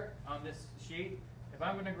down here on this sheet, if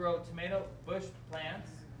I'm going to grow tomato bush plants,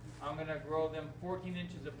 I'm going to grow them 14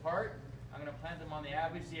 inches apart. I'm going to plant them on the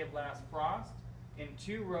average day of last frost in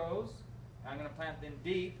 2 rows. I'm going to plant them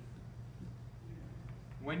deep.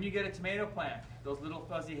 When you get a tomato plant, those little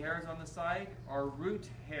fuzzy hairs on the side are root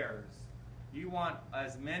hairs. You want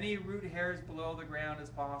as many root hairs below the ground as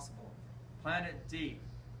possible. Plant it deep.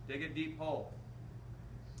 Dig a deep hole.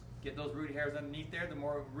 Get those root hairs underneath there. The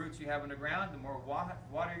more roots you have in the ground, the more water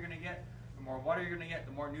you're going to get. The more water you're going to get,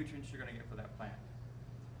 the more nutrients you're going to get for that plant.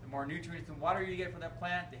 The more nutrients and water you get for that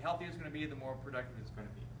plant, the healthier it's going to be, the more productive it's going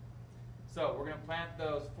to be. So we're going to plant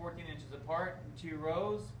those 14 inches apart in 2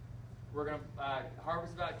 rows. We're going to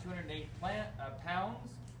harvest about 208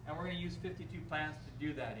 pounds, and we're going to use 52 plants to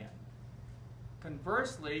do that in.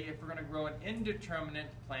 Conversely, if we're going to grow an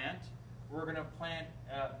indeterminate plant, we're going to plant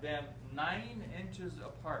them 9 inches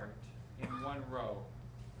apart in 1 row.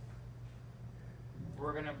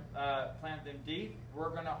 We're gonna plant them deep. We're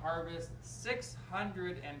gonna harvest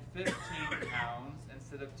 615 pounds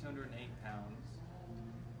instead of 208 pounds.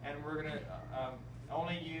 And we're gonna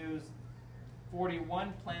only use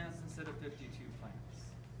 41 plants instead of 52 plants.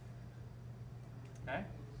 Okay?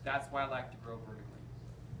 That's why I like to grow vertically.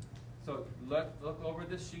 So look over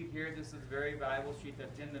this sheet here. This is a very valuable sheet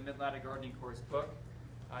that's in the Mid-Latitude Gardening course book.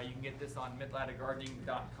 You can get this on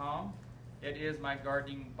midlatitudegardening.com. It is my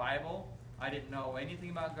gardening Bible. I didn't know anything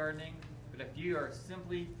about gardening, but if you are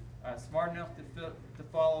simply smart enough to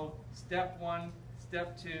follow step 1,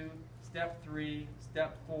 step 2, step 3,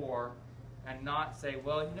 step 4, and not say,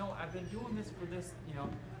 well, you know, I've been doing this for this, you know,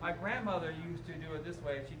 my grandmother used to do it this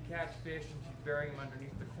way. She'd catch fish and she'd bury them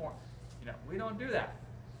underneath the corn. You know, we don't do that.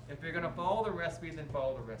 If you're going to follow the recipe, then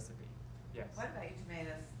follow the recipe. Yes? What about your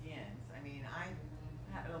tomato skins? I mean, I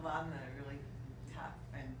have a lot of them that are really tough,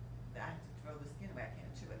 and I have to throw the skin away. I can't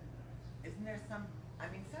chew it. Isn't there some? I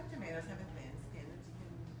mean, some tomatoes have a thin skin that you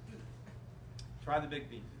can eat. Try the big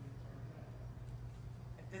beef.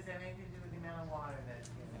 Does that have anything to do with the amount of water that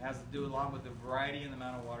it's It given? has to do a lot with the variety and the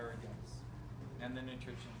amount of water it gets, and the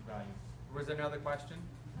nutrition value. Was there another question?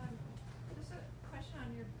 Just a question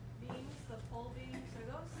on your beans, the pole beans. Are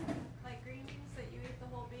those like green beans that you eat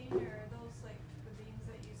the whole bean, or are those like the beans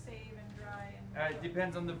that you save and dry and? It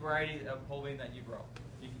depends on the variety of whole bean that you grow.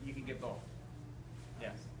 You can get both.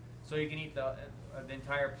 Yes. So you can eat the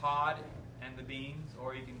entire pod and the beans,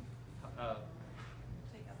 or you can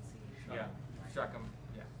Take out the seeds. shuck them.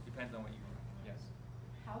 Yeah, depends on what you grow. Yes.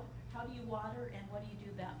 How do you water and what do you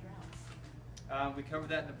do about droughts? We covered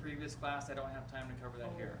that in the previous class. I don't have time to cover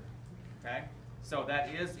that here. Okay? So that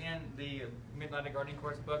is in the Mid-Latitude Gardening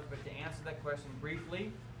course book, but to answer that question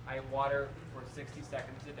briefly, I water for 60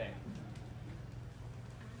 seconds a day.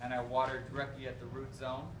 And I water directly at the root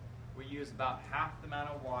zone. We use about half the amount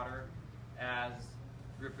of water as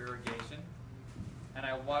drip irrigation. And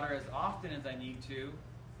I water as often as I need to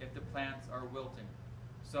if the plants are wilting.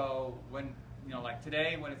 So when, you know, like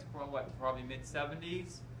today when it's probably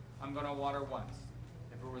mid-70s, I'm going to water once.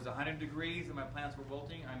 If it was 100 degrees and my plants were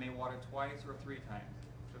wilting, I may water twice or 3 times,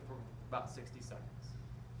 but for about 60 seconds.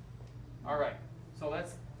 All right, so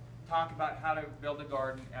let's talk about how to build a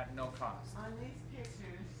garden at no cost. On these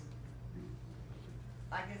pictures,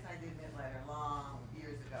 I guess I did Mid-Latitude long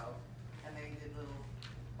years ago, and they did little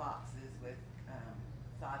boxes with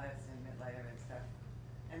sawdust and Mid-Latitude and stuff.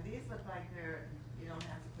 And these look like you don't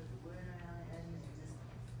have to put the wood around the edges, you just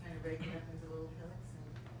kind of break it up into little pellets and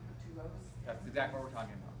put 2 rows. That's exactly what we're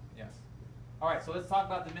talking about, yes. All right, so let's talk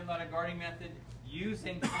about the Mid-Latitude gardening method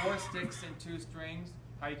using 4 sticks and 2 strings,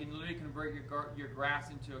 how you can literally convert your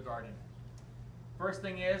grass into a garden. First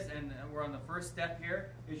thing is, and we're on the first step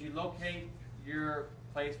here, is you locate your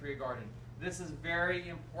place for your garden. This is very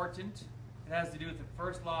important. It has to do with the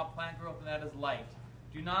first law of plant growth, and that is light.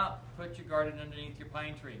 Do not put your garden underneath your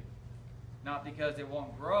pine tree. Not because it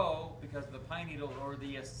won't grow, because of the pine needle or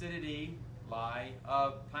the acidity lie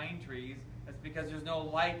of pine trees. It's because there's no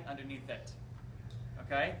light underneath it.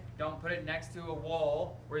 Okay? Don't put it next to a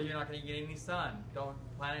wall where you're not going to get any sun. Don't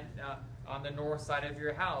plant it on the north side of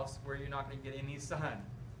your house where you're not going to get any sun.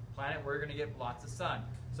 Plant it where you're going to get lots of sun.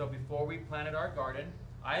 So before we planted our garden,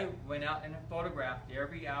 I went out and photographed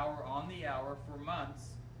every hour on the hour for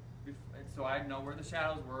months, so I'd know where the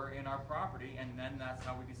shadows were in our property, and then that's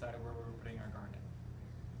how we decided where we were putting our garden.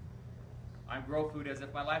 I grow food as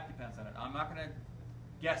if my life depends on it. I'm not going to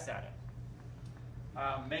guess at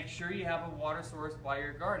it. Make sure you have a water source by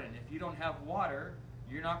your garden. If you don't have water,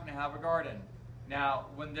 you're not going to have a garden. Now,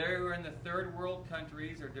 when they were in the third world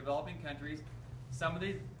countries or developing countries, some of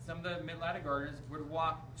the Mid-Latitude gardeners would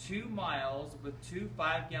walk 2 miles with 2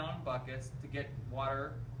 5-gallon buckets to get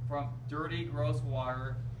water from dirty, gross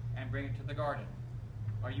water and bring it to the garden.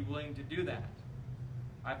 Are you willing to do that?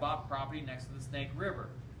 I bought property next to the Snake River,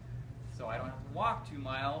 so I don't have to walk 2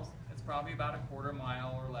 miles. It's probably about a quarter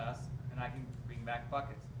mile or less, and I can bring back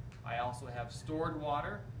buckets. I also have stored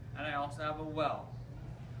water, and I also have a well.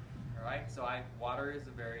 All right, so water is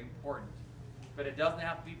very important. But it doesn't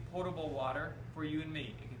have to be potable water for you and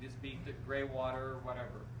me. It can just be the gray water or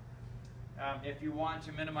whatever. If you want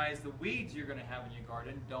to minimize the weeds you're going to have in your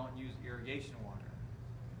garden, don't use irrigation water.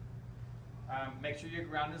 Make sure your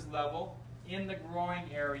ground is level. In the growing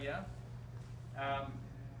area,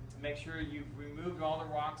 make sure you've removed all the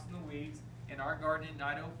rocks and the weeds. In our garden in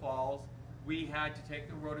Idaho Falls, we had to take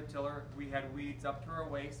the rototiller. We had weeds up to our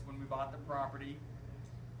waist when we bought the property.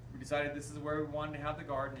 We decided this is where we wanted to have the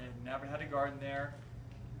garden, and never had a garden there.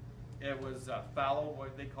 It was fallow,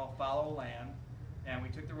 what they call fallow land, and we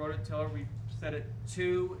took the rototiller, we set it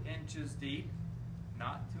 2 inches deep,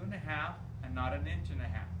 not 2.5, and not 1.5 inches.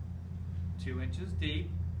 2 inches deep.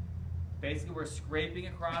 Basically, we're scraping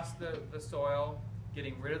across the soil,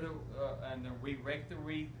 getting rid of and then we rake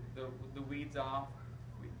the weeds off.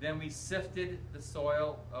 Then we sifted the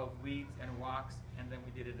soil of weeds and rocks, and then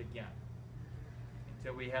we did it again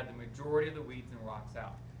until we had the majority of the weeds and rocks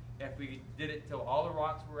out. If we did it till all the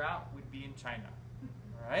rocks were out, we'd be in China.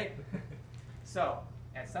 All right? So,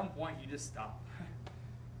 at some point, you just stop.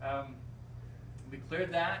 We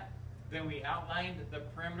cleared that. Then we outlined the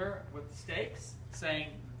perimeter with stakes, saying,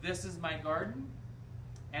 this is my garden.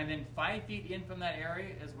 And then 5 feet in from that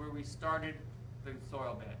area is where we started the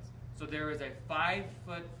soil beds. So there is a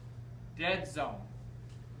 5-foot dead zone.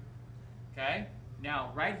 Okay?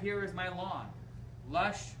 Now, right here is my lawn.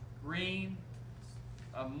 Lush, green,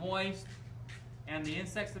 moist, and the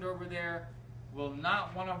insects that are over there will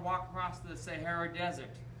not want to walk across the Sahara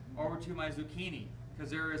Desert over to my zucchini, because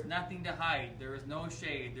there is nothing to hide. There is no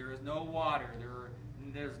shade. There is no water.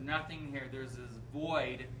 There's nothing here. There's this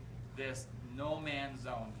void, this no man's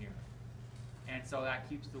zone here. And so that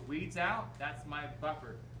keeps the weeds out. That's my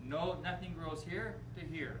buffer. No, nothing grows here to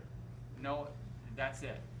here. No, that's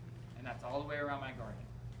it. And that's all the way around my garden.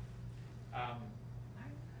 Mine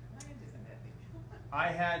isn't that big.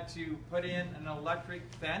 I had to put in an electric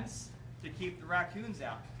fence to keep the raccoons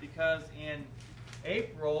out, because in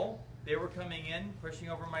April they were coming in, pushing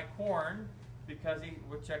over my corn, because he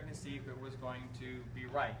was checking to see if it was going to be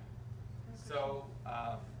right. So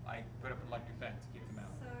I put up an electric fence to keep them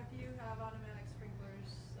out. So if you have automatic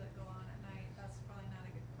sprinklers that go on at night, that's probably not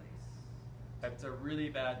a good place. That's a really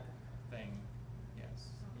bad thing,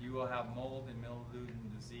 yes. You will have mold and mildew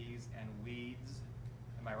and disease and weeds.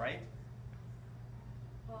 Am I right?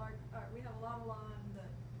 Well, we have a lot of lawn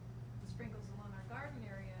that the sprinkles along our garden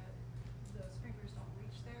area, the sprinklers don't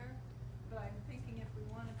reach there. But I'm thinking if we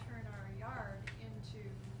want to turn our yard into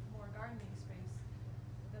more gardening space,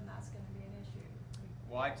 then that's going to be an issue.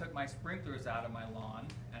 Well, I took my sprinklers out of my lawn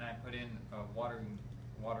and I put in watering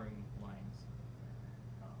lines.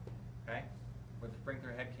 Okay? When the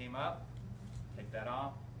sprinkler head came up, take that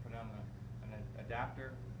off, put on an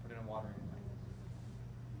adapter, put in a watering line.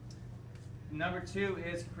 Number 2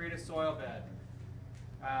 is create a soil bed.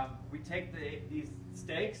 We take these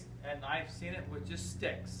stakes, and I've seen it with just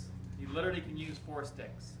sticks. You literally can use 4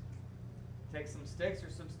 sticks. Take some sticks or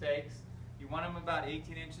some stakes. You want them about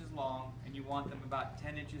 18 inches long, and you want them about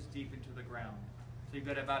 10 inches deep into the ground. So you've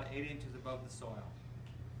got about 8 inches above the soil.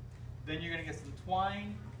 Then you're going to get some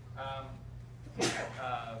twine,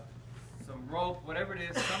 some rope, whatever it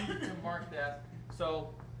is, something to mark that.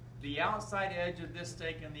 So the outside edge of this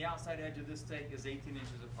stake and the outside edge of this stake is 18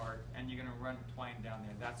 inches apart, and you're going to run twine down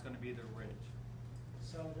there. That's going to be the ridge.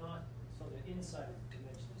 So the inside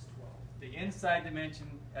dimension is 12. The inside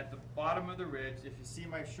dimension at the bottom of the ridge, if you see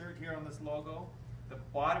my shirt here on this logo, the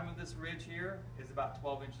bottom of this ridge here is about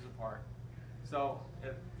 12 inches apart. So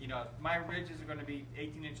if my ridges are going to be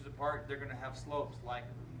 18 inches apart, they're going to have slopes like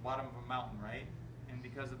the bottom of a mountain, right? And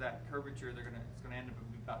because of that curvature, it's going to end up at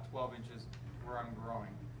about 12 inches where I'm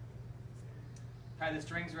growing. Tie the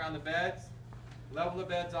strings around the beds, level the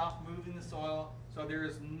beds off, moving the soil, so there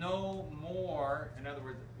is no more, in other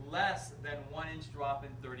words, less than 1 inch drop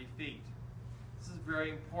in 30 feet. This is very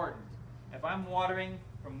important. If I'm watering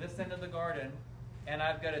from this end of the garden and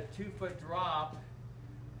I've got a 2-foot drop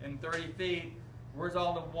in 30 feet, where's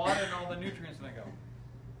all the water and all the nutrients going to go?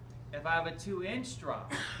 If I have a 2-inch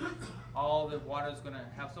drop, all the water is going to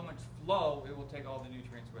have so much flow, it will take all the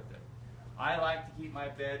nutrients with it. I like to keep my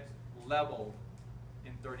beds leveled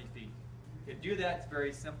in 30 feet. To do that, it's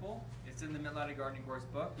very simple. It's in the Mid-Atlantic Gardening Course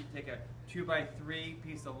book. You take a 2x3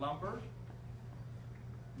 piece of lumber.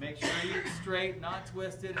 Make sure it's straight, not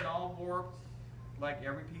twisted and all warped, like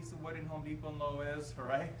every piece of wood in Home Depot and Lowe's is,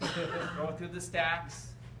 right? Go through the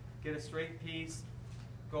stacks, get a straight piece,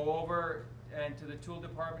 go over into the tool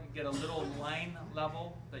department and get a little line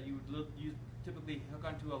level that you would typically hook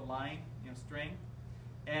onto a line, string,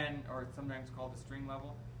 or sometimes called the string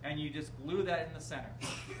level, and you just glue that in the center.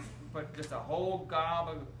 Put just a whole gob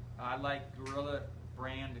of, I like Gorilla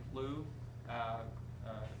brand glue,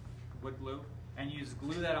 wood glue, and you just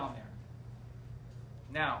glue that on there.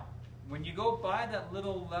 Now, when you go buy that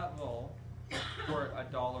little level for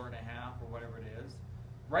 $1.50 or whatever it is,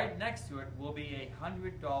 right next to it will be a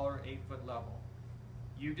 $100 8-foot level.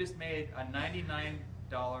 You just made a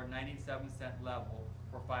 $99.97 level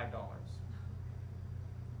for $5.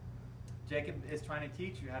 Jacob is trying to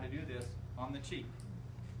teach you how to do this on the cheap.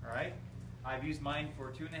 All right? I've used mine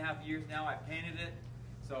for 2.5 years now. I painted it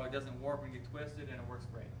so it doesn't warp and get twisted, and it works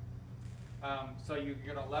great. So you're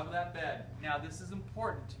going to level that bed. Now this is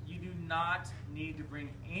important. You do not need to bring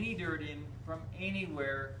any dirt in from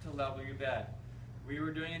anywhere to level your bed. We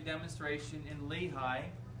were doing a demonstration in Lehigh,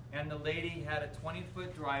 and the lady had a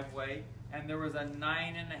 20-foot driveway, and there was a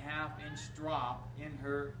 9.5-inch drop in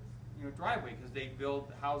her driveway because they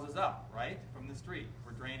build houses up, right, from the street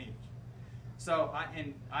for drainage. So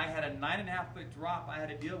I had a 9.5-foot drop I had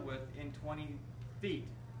to deal with in 20 feet.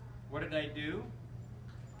 What did I do?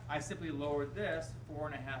 I simply lowered this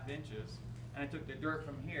 4.5 inches, and I took the dirt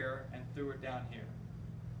from here and threw it down here.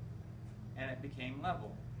 And it became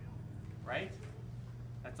level, right?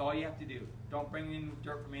 That's all you have to do. Don't bring in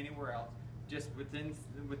dirt from anywhere else. Just within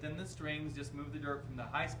the strings, just move the dirt from the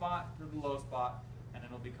high spot to the low spot, and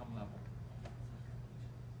it'll become level.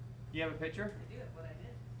 You have a picture? I do it, what I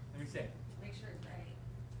did. Let me see. Make sure it's right.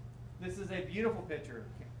 This is a beautiful picture.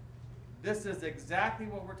 This is exactly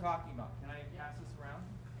what we're talking about. Can I pass this around?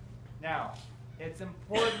 Now, it's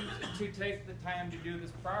important to take the time to do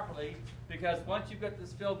this properly, because once you've got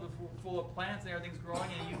this field full of plants and everything's growing,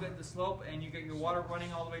 and you've got the slope and you get your water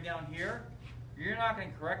running all the way down here, you're not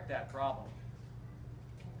going to correct that problem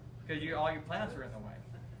because all your plants are in the way.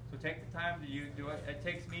 So take the time to do it. It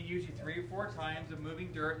takes me usually 3 or 4 times of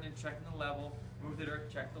moving dirt and then checking the level, move the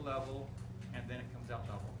dirt, check the level, and then it comes out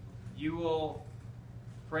level. You will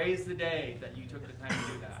praise the day that you took the time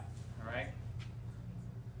to do that, all right?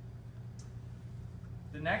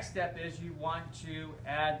 The next step is you want to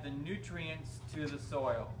add the nutrients to the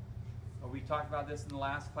soil. We talked about this in the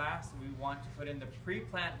last class. We want to put in the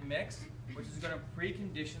pre-plant mix, which is going to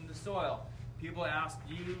precondition the soil. People ask,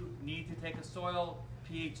 do you need to take a soil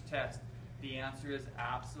pH test? The answer is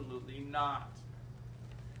absolutely not.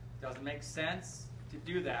 Doesn't make sense to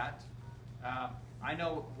do that. I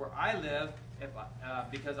know where I live,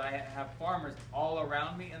 because I have farmers all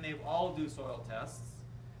around me, and they all do soil tests.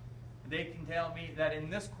 They can tell me that in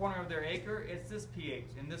this corner of their acre, it's this pH.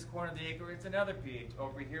 In this corner of the acre, it's another pH.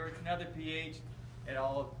 Over here, it's another pH. It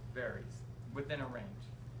all varies within a range.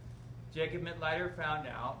 Jacob Mittleider found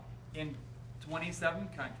out in 27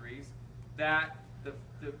 countries that the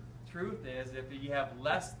truth is, if you have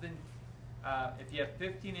less than, if you have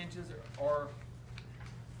 15 inches or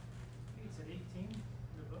I think it said 18 in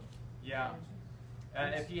the book? Yeah.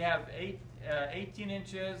 If you have 18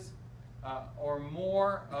 inches or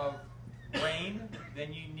more of rain,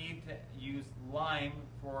 then you need to use lime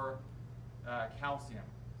for calcium.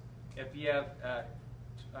 If you have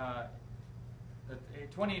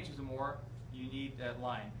 20 inches or more, you need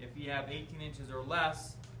lime. If you have 18 inches or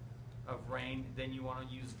less of rain, then you want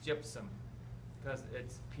to use gypsum because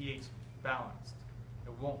it's pH balanced.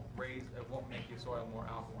 It won't make your soil more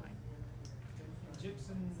alkaline.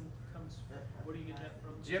 Gypsum comes, where do you get that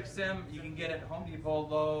from? Gypsum, you can get it at Home Depot,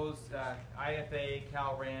 Lowe's, IFA,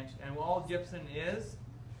 Cal Ranch, and all gypsum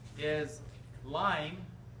is lime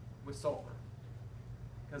with sulfur.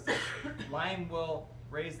 Because lime will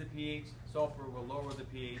raise the pH, sulfur will lower the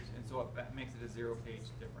pH, and so it makes it a 0 pH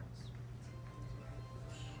difference.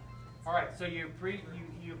 All right, so you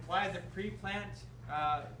apply the pre-plant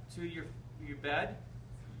to your bed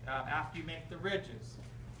after you make the ridges.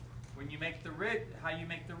 When you make the how you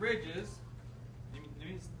make the ridges. Let me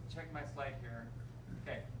just check my slide here.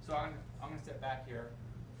 Okay, so I'm going to step back here.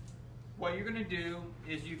 What you're going to do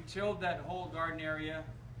is you've tilled that whole garden area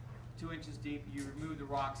 2 inches deep. You remove the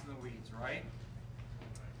rocks and the weeds, right?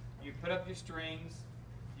 You put up your strings.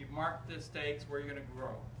 You've marked the stakes where you're going to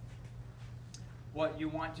grow. What you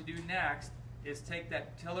want to do next is take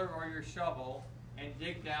that tiller or your shovel and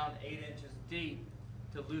dig down 8 inches deep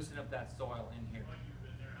to loosen up that soil in here.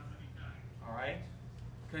 All right?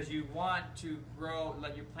 Because you want to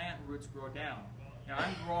let your plant roots grow down. Now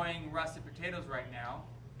I'm growing russet potatoes right now,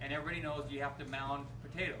 and everybody knows you have to mound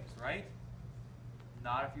potatoes, right?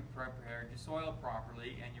 Not if you prepared your soil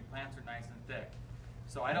properly and your plants are nice and thick.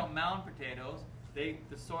 So I don't mound potatoes. The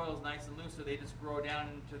soil is nice and loose, so they just grow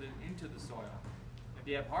down into the soil. If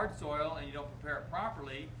you have hard soil and you don't prepare it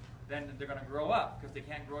properly, then they're going to grow up because they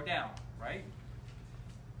can't grow down, right?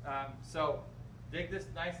 So dig this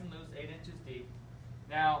nice and loose, 8 inches deep.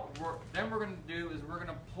 Now, then we're going to do is we're going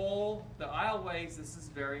to pull the aisleways. This is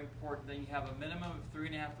very important that you have a minimum of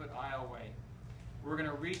 3.5 foot aisleway. We're going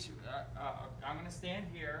to reach, I'm going to stand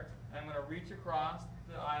here, and I'm going to reach across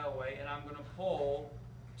the aisleway, and I'm going to pull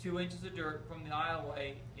 2 inches of dirt from the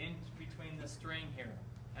aisleway in between the string here.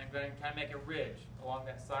 And I'm going to kind of make a ridge along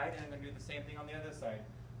that side, and I'm going to do the same thing on the other side.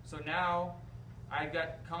 So now I've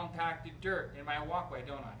got compacted dirt in my walkway,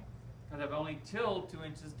 don't I? Because I've only tilled 2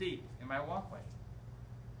 inches deep in my walkway.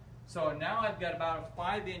 So now I've got about a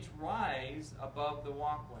 5-inch rise above the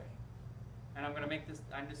walkway. and I'm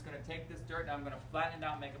just gonna take this dirt and I'm gonna flatten it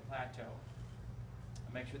out and make a plateau.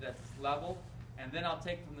 I'll make sure that it's level, and then I'll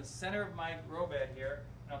take from the center of my grow bed here,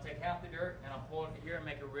 and I'll take half the dirt and I'll pull it here and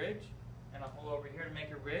make a ridge, and I'll pull over here to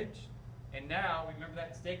make a ridge. And now, remember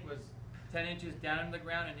that stake was 10 inches down into the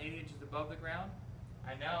ground and 8 inches above the ground?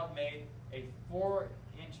 I now have made a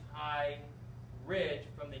 4-inch high ridge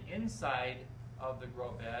from the inside of the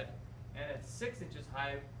grow bed, and it's 6 inches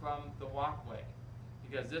high from the walkway,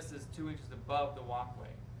 because this is 2 inches above the walkway.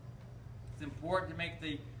 It's important to make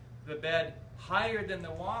the bed higher than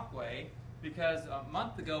the walkway, because a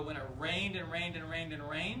month ago when it rained and rained and rained and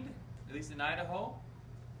rained, at least in Idaho,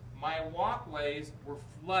 my walkways were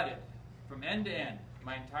flooded from end to end.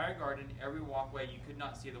 My entire garden, every walkway, you could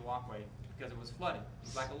not see the walkway because it was flooded. It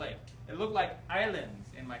was like a lake. It looked like islands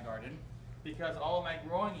in my garden because all of my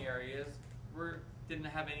growing areas didn't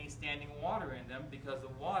have any standing water in them because the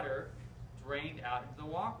water drained out into the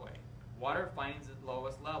walkway. Water finds its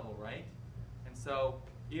lowest level, right? And so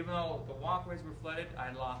even though the walkways were flooded,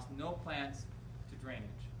 I lost no plants to drainage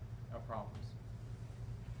problems.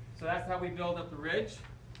 So that's how we build up the ridge.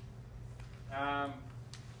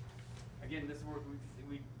 Again, this is where we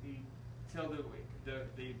till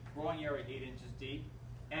the growing area 8 inches deep,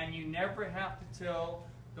 and you never have to till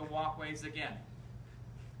the walkways again.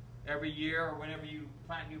 Every year or whenever you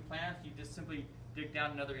plant new plants, you just simply dig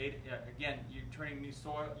down another 8. Again, you're turning new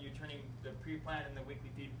soil, you're turning the pre-plant and the weekly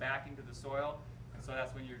feed back into the soil, and so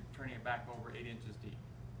that's when you're turning it back over 8 inches deep.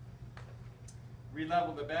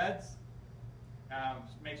 Re-level the beds.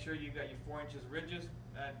 Just make sure you've got your 4 inches ridges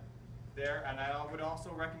there, and I would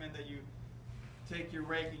also recommend that you take your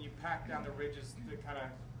rake and you pack down the ridges to kind of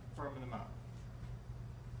firm them up.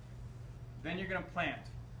 Then you're going to plant.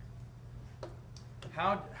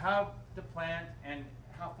 How to plant and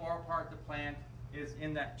how far apart to plant is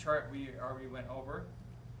in that chart we already went over.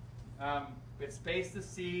 But space the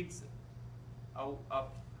seeds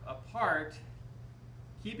apart,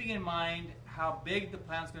 keeping in mind how big the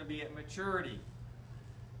plant's going to be at maturity.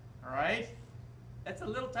 All right? That's a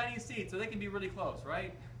little tiny seed, so they can be really close,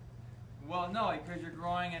 right? Well, no, because you're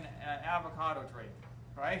growing an avocado tree,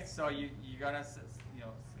 right? So you gotta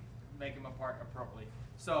make them apart appropriately.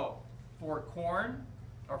 So for corn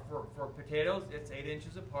or for potatoes, it's 8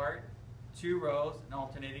 inches apart, 2 rows and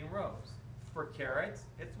alternating rows. For carrots,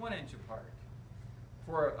 it's 1 inch apart.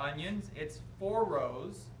 For onions, it's 4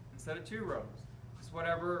 rows instead of 2 rows. Just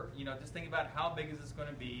whatever, just think about how big is this going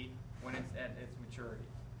to be when it's at its maturity.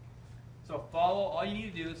 So all you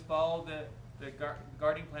need to do is follow the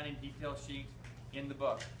gardening planning detail sheet in the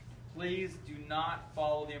book. Please do not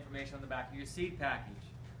follow the information on the back of your seed package.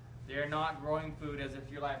 They're not growing food as if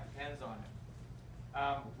your life depends on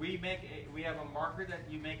it. We have a marker that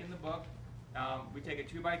you make in the book. We take a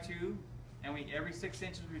 2x2, and every 6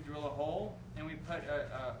 inches we drill a hole, and we put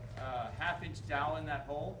a half-inch dowel in that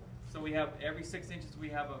hole. So we have every 6 inches we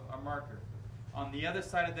have a marker. On the other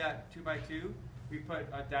side of that 2x2, we put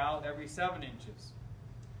a dowel every 7 inches.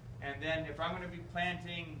 And then if I'm going to be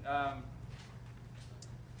planting,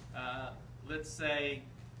 let's say,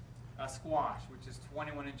 a squash, which is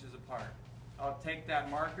 21 inches apart, I'll take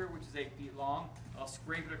that marker, which is 8 feet long, I'll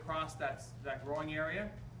scrape it across that growing area,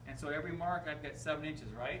 and so every mark I've got 7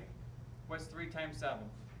 inches, right? What's 3 times 7?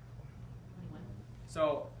 21.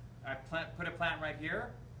 So I put a plant right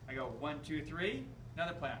here, I go 1, 2, 3,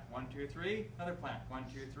 another plant, 1, 2, 3, another plant, 1,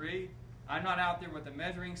 2, 3. I'm not out there with a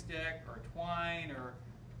measuring stick or twine or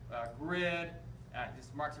grid.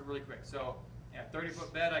 Just marks it really quick. So, a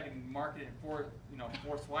 30-foot bed, I can mark it in 4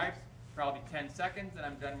 swipes, probably 10 seconds, and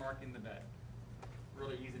I'm done marking the bed.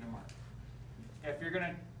 Really easy to mark. If you're going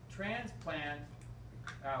to transplant,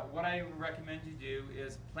 what I recommend you do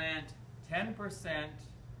is plant 10%.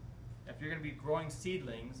 If you're going to be growing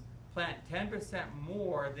seedlings, plant 10%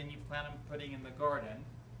 more than you plan on putting in the garden.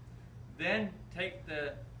 Then take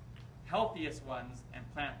the healthiest ones and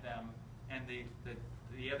plant them, and the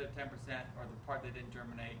other 10%, or the part that didn't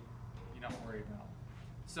germinate, you don't worry about.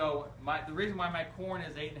 So the reason why my corn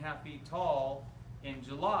is 8.5 feet tall in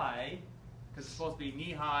July, because it's supposed to be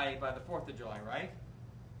knee-high by the 4th of July, right?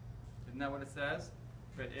 Isn't that what it says?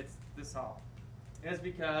 But it's this tall. It's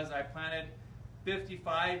because I planted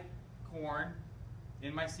 55 corn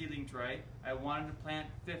in my seedling tray. I wanted to plant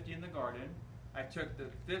 50 in the garden. I took the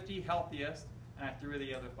 50 healthiest and I threw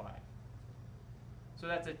the other 5. So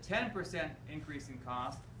that's a 10% increase in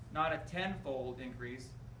cost, not a 10-fold increase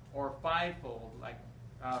or 5-fold. Like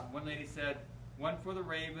one lady said, 1 for the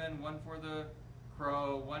raven, 1 for the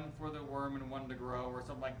crow, 1 for the worm, and 1 to grow, or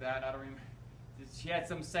something like that. I don't remember. She had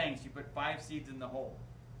some saying. She put 5 seeds in the hole.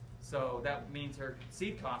 So that means her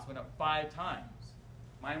seed cost went up 5 times.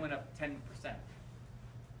 Mine went up 10%.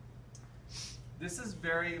 This is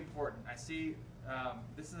very important. I see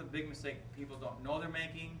this is a big mistake people don't know they're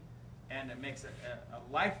making, and it makes a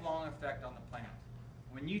lifelong effect on the plant.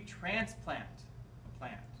 When you transplant a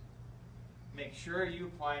plant, make sure you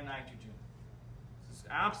apply nitrogen. This is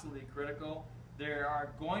absolutely critical. They are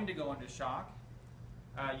going to go into shock.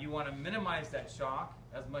 You want to minimize that shock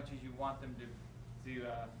as much as you want them to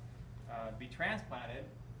be transplanted,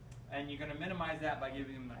 and you're going to minimize that by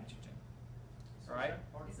giving them nitrogen. All right?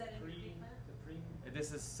 Is that in the pre-plant?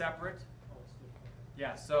 This is separate. Oh, it's different.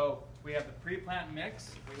 Yeah, so we have the pre-plant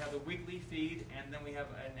mix, we have the weekly feed, and then we have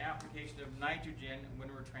an application of nitrogen when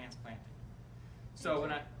we're transplanting. So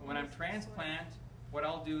when I'm transplant, what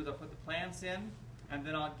I'll do is I'll put the plants in, and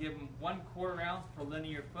then I'll give them 1/4 ounce per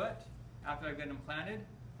linear foot after I've got them planted.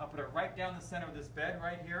 I'll put it right down the center of this bed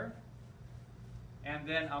right here, and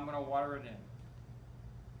then I'm going to water it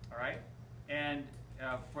in. All right? And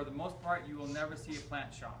for the most part, you will never see a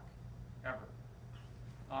plant shock, ever.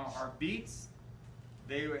 Our beets,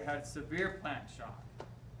 they had severe plant shock.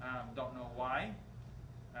 Don't know why,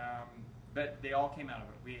 but they all came out of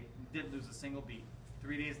it. We didn't lose a single beet.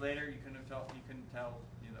 3 days later, you couldn't tell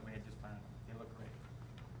that we had just planted them. They look great.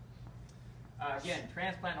 Again,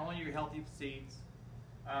 transplant only your healthy seeds.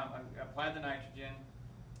 Apply the nitrogen.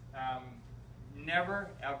 Never,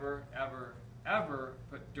 ever, ever, ever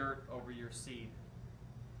put dirt over your seed.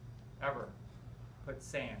 Ever. Put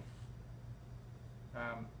sand.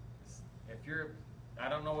 If you're, I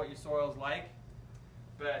don't know what your soil's like,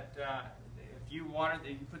 but if you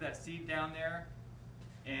put that seed down there,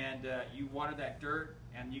 and you water that dirt,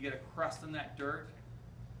 and you get a crust on that dirt,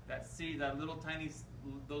 that seed, that little tiny,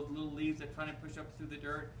 those little leaves that trying to push up through the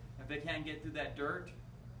dirt, if they can't get through that dirt,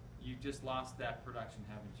 you just lost that production,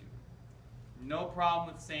 haven't you? No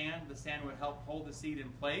problem with sand. The sand would help hold the seed in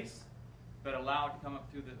place, but allow it to come up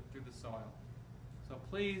through the soil. So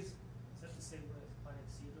please. Is that the same with planted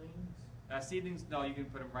seedlings? Seedlings, no, you can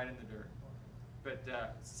put them right in the dirt. But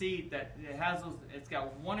seed that it has those, it's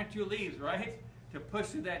got 1 or 2 leaves, right, to push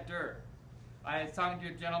through that dirt. I was talking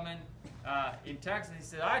to a gentleman in Texas. He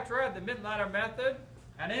said, I tried the mid-ladder method,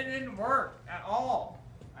 and it didn't work at all.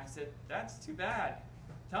 I said, that's too bad.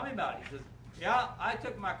 Tell me about it. He says, yeah, I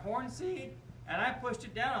took my corn seed, and I pushed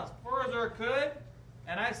it down as far as I could,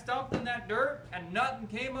 and I stumped in that dirt, and nothing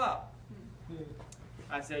came up.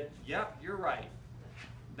 I said, yep, you're right.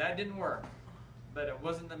 That didn't work, but it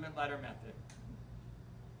wasn't the mid-ladder method.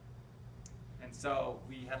 And so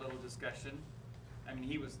we had a little discussion. I mean,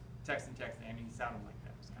 he was texting. I mean, he sounded like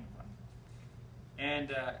that. It was kind of funny.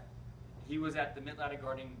 And he was at the mid-ladder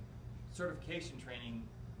gardening certification training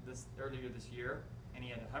earlier this year, and he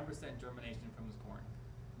had 100% germination from his corn.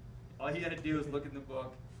 All he had to do was look in the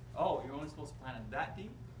book. Oh, you're only supposed to plant it that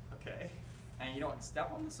deep? Okay. And you don't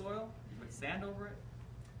step on the soil. You put sand over it.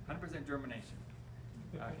 100% germination.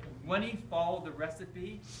 When he followed the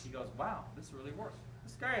recipe, he goes, wow, this really works.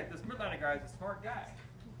 This mid-ladder guy is a smart guy.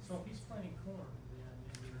 So if he's planting corn,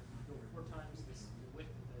 then you're 4 times the width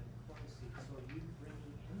of the corn seed, so are you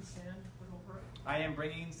bringing in sand to put over it? I am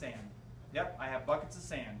bringing in sand. Yep, I have buckets of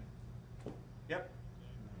sand. Yep.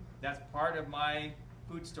 That's part of my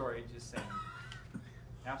food storage is sand.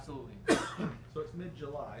 Absolutely. So it's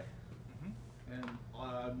mid-July, and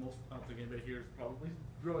I don't think anybody here is probably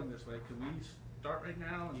growing this way. Can we start right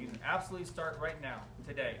now? You can absolutely start right now,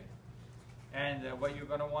 today. And what you're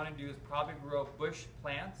going to want to do is probably grow bush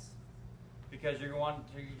plants, because you're going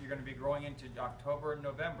to be growing into October and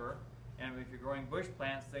November. And if you're growing bush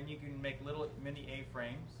plants, then you can make little mini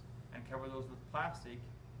A-frames and cover those with plastic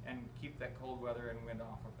and keep that cold weather and wind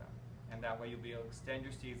off of them. And that way you'll be able to extend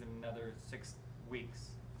your season another 6 weeks.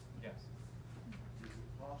 Yes. Is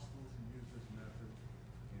it possible to use this method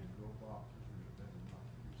in grow boxes, or is it better not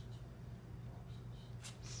to use this method in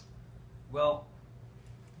boxes? Well,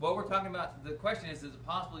 what we're talking about, the question is it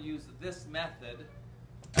possible to use this method?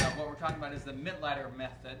 What we're talking about is the mid-ladder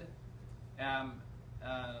method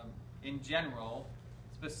in general.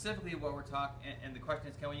 Specifically what we're talking, and the question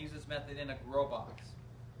is, can we use this method in a grow box?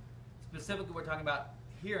 Specifically what we're talking about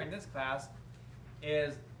here in this class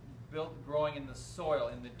is growing in the soil,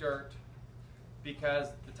 in the dirt, because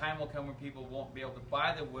the time will come when people won't be able to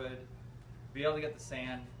buy the wood, be able to get the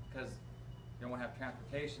sand, because they won't have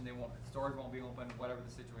transportation, stores won't be open, whatever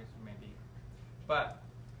the situation may be. But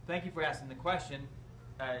thank you for asking the question.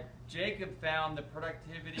 Jacob found the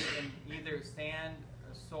productivity in either sand,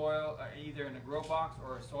 or soil, either in a grow box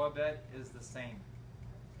or a soil bed is the same.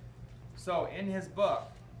 So in his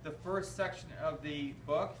book, the first section of the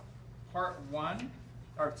book, part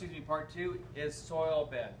 2 is soil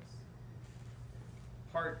beds.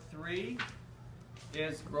 Part 3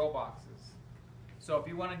 is grow boxes. So if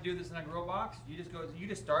you want to do this in a grow box, you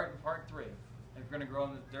just start in part 3. If you're going to grow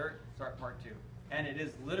in the dirt, start part 2. And it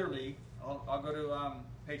is literally, I'll go to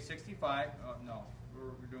page 65. Oh, no,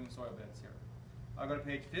 we're doing soil beds here. I'll go to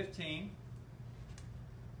page 15.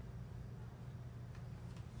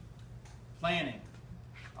 Planning.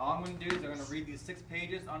 All I'm going to do is I'm going to read these 6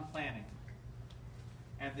 pages on planning.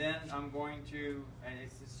 And then I'm going to, and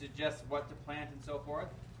it suggests what to plant and so forth.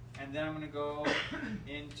 And then I'm going to go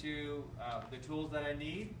into the tools that I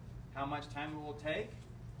need, how much time it will take.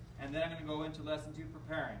 And then I'm going to go into lesson 2,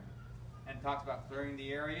 preparing. And talks about clearing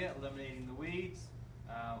the area, eliminating the weeds,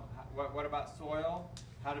 what about soil,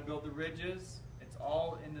 how to build the ridges. It's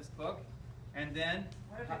all in this book. And then,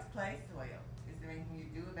 What if it's clay soil? Is there anything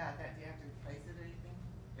you do about that? Do you have to replace it or anything?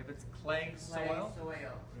 if it's clay Clay soil,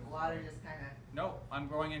 soil. Water just kind of, no, I'm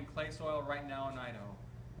growing in clay soil right now in Idaho.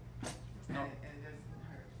 No, and it doesn't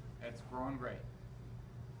hurt. it's growing great.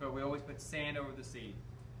 But we always put sand over the seed.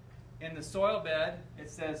 In the soil bed, it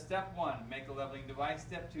says step 1, make a leveling device.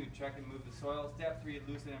 Step 2, check and move the soil. Step 3,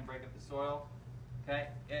 loosen and break up the soil. Okay?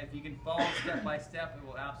 And if you can follow step by step, it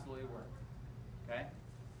will absolutely work. Okay?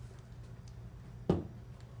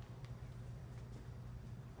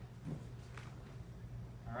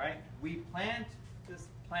 All right? We plant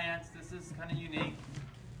plants, this is kind of unique,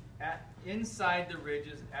 inside the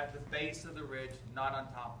ridges, at the base of the ridge, not on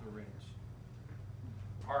top of the ridge.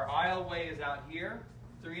 Our aisleway is out here,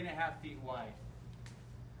 3.5 feet wide.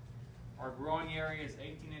 Our growing area is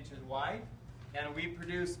 18 inches wide, and we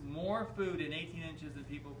produce more food in 18 inches than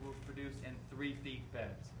people will produce in 3 feet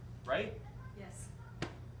beds, right? Yes.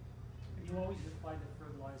 You always apply the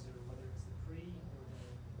fertilizer, whether it's the pre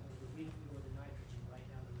or the weekly or the nitrogen, right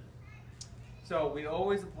down the middle. So we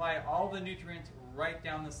always apply all the nutrients right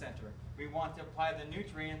down the center. We want to apply the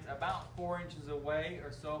nutrients about 4 inches away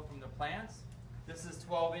or so from the plants. This is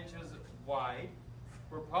 12 inches wide.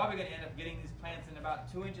 We're probably going to end up getting these plants in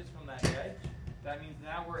about 2 inches from that edge. That means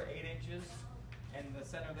now we're 8 inches, and the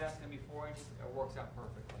center of that's going to be 4 inches. It works out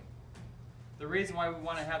perfectly. The reason why we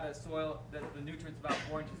want to have that soil, the nutrients about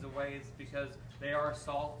 4 inches away, is because they are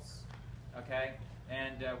salts, okay,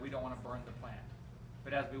 and we don't want to burn the plant.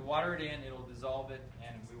 But as we water it in, it'll dissolve it,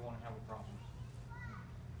 and we won't have a problem.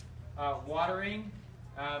 Watering,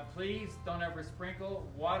 please don't ever sprinkle.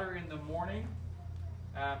 Water in the morning.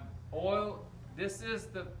 Oil. This is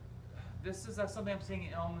something I'm seeing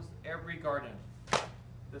in almost every garden.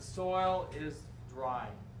 The soil is dry.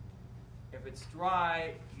 If it's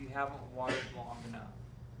dry, you haven't watered long enough.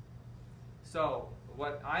 So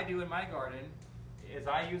what I do in my garden is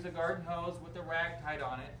I use a garden hose with a rag tied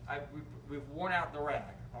on it. We've worn out the rag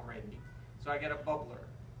already, so I get a bubbler.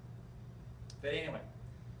 But anyway,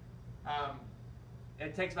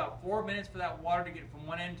 it takes about 4 minutes for that water to get from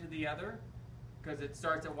one end to the other, because it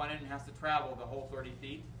starts at one end and has to travel the whole 30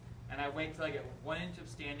 feet. And I wait till I get 1 inch of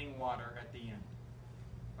standing water at the end.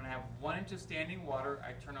 When I have 1 inch of standing water,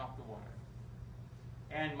 I turn off the water.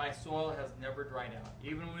 And my soil has never dried out.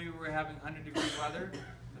 Even when we were having 100-degree weather,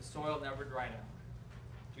 the soil never dried out.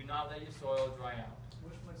 Do not let your soil dry out.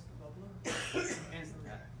 What's the bubbler? And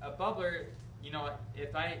a bubbler, you know,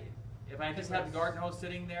 if I just had the garden hose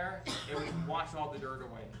sitting there, it would wash all the dirt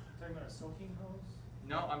away. Talking about a soaking hose?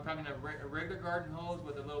 No, I'm talking a regular garden hose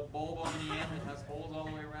with a little bulb on the end that has holes all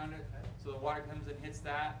the way around it. So the water comes and hits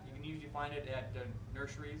that. You can usually find it at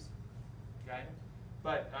nurseries. Okay?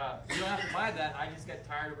 But you don't have to buy that. I just get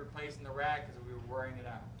tired of replacing the rag because we were wearing it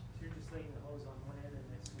out. So you're just laying the hose on one end and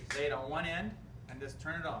it's just... Lay it on one end and just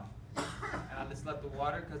turn it on. And I'll just let the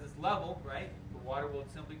water, because it's level, right? The water will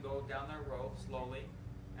simply go down the row slowly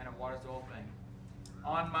and it waters the whole thing.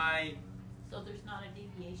 On my... So there's not a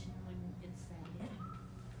deviation when it's sandy?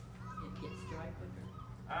 It gets dry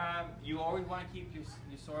quicker? You always want to keep your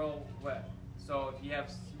soil wet. So if you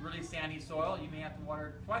have really sandy soil, you may have to water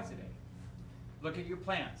it twice a day. Look at your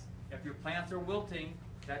plants. If your plants are wilting,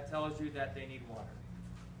 that tells you that they need water.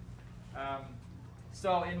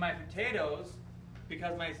 So in my potatoes,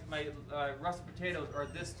 because my russet potatoes are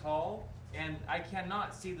this tall, and I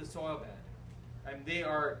cannot see the soil bed. And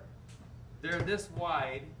they're this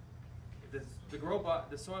wide.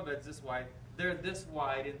 The soil bed's this wide. They're this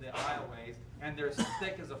wide in the aisleways, and they're as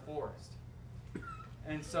thick as a forest.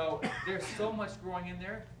 And so there's so much growing in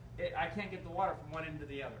there, I can't get the water from one end to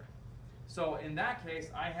the other. So in that case,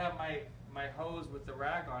 I have my hose with the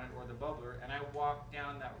rag on it, or the bubbler, and I walk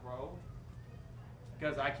down that row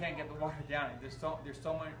because I can't get the water down. There's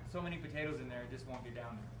so many potatoes in there, it just won't get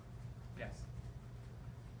down there. Yes.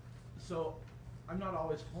 So, I'm not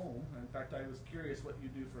always home. In fact, I was curious what you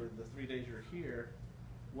do for the 3 days you're here.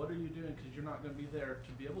 What are you doing? Because you're not going to be there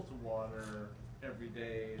to be able to water every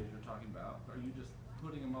day as you're talking about? Are you just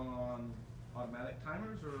putting them on automatic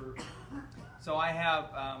timers, or? So I have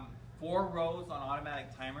 4 rows on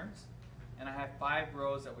automatic timers, and I have 5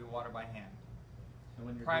 rows that we water by hand. And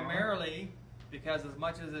when you're Primarily because as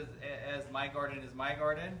much as my garden is my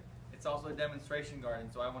garden, it's also a demonstration garden,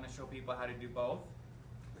 so I want to show people how to do both.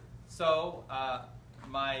 So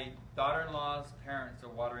my daughter-in-law's parents are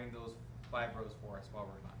watering those 5 rows for us while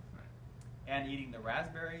we're gone. And eating the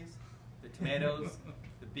raspberries, the tomatoes,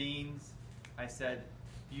 the beans. I said,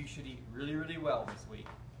 you should eat really, really well this week.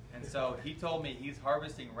 And so he told me he's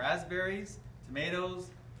harvesting raspberries, tomatoes,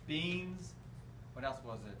 beans, what else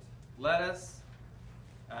was it? Lettuce.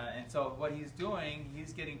 And so what he's doing,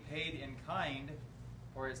 he's getting paid in kind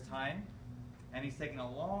for his time, and he's taking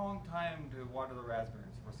a long time to water the raspberries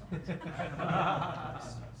for some reason.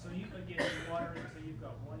 So you, again, you water it until you've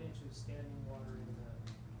got 1 inch of standing water in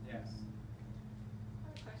the. Yes. I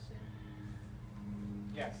have a question.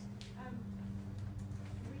 Yes.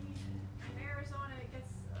 We, in Arizona, it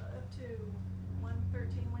gets up to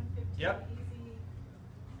 113, 115 Yep. easy.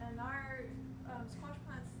 And our squash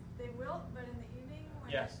plants, they wilt, but in the evening,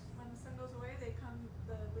 when, Yes. when the sun goes away, they come,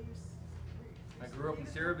 the leaves. I grew up in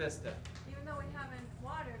Sierra Vista. Even though we haven't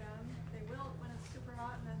watered them, they wilt when it's super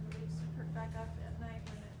hot, and then the leaves perk back up at night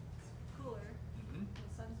when it's cooler. Mhm. The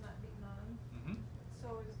sun's not beating on them. Mhm.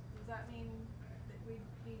 So does that mean that we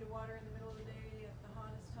need to water in the middle of the day at the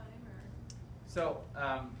hottest time, or? So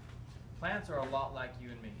plants are a lot like you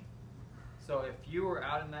and me. So if you were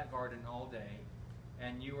out in that garden all day,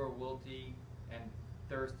 and you were wilty and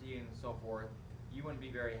thirsty and so forth, you wouldn't be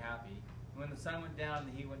very happy. When the sun went down and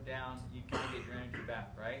the heat went down, you kind of get your energy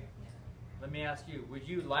back, right? Yeah. Let me ask you, would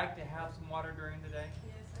you like to have some water during the day?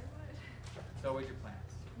 Yes, I would. So would your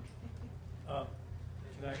plants.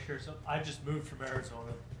 Can I share something? I just moved from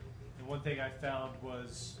Arizona, and one thing I found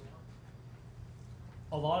was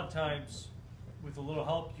a lot of times with a little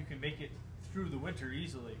help you can make it through the winter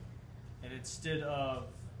easily. And instead of,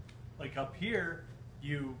 like up here,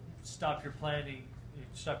 you stop your planting, you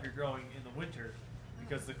stop your growing in the winter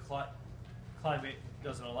because the climate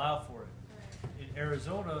doesn't allow for it. Right. In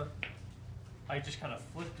Arizona, I just kind of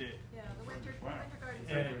flipped it, Yeah, the winter garden's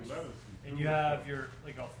and, nice. and you have your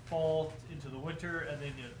like a fall into the winter, and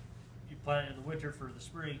then you plant in the winter for the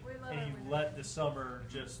spring, We love and our you winter. let the summer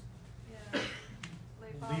just Yeah.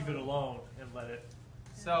 Late leave it fall. alone and let it.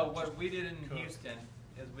 So what we did in Cook. Houston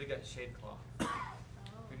is we got shade cloth. Oh.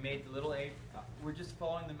 We made the little we're just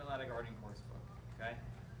following the Mid-Atlantic Gardening course book, okay?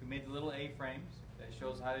 We made the little A-frames that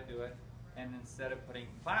shows how to do it, and instead of putting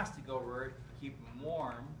plastic over it to keep them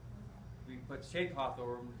warm, we put shade cloth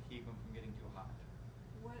over them to keep them from getting too hot.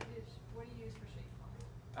 What do you use for shade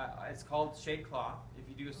cloth? It's called shade cloth. If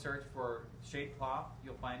you do a search for shade cloth,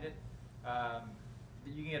 you'll find it.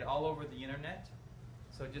 You can get it all over the internet.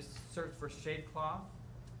 So just search for shade cloth.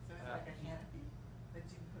 So it's like a canopy that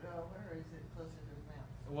you put over, or is it closer to the ground?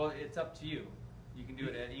 Well, it's up to you. You can do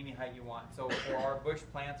it at any height you want. So for our bush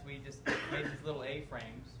plants, we just made these little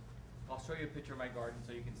A-frames. I'll show you a picture of my garden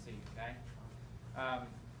so you can see, okay?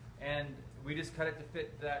 And we just cut it to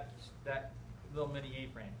fit that little mini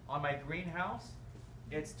A-frame. On my greenhouse,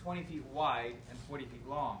 it's 20 feet wide and 40 feet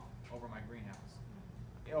long over my greenhouse.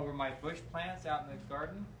 Over my bush plants out in the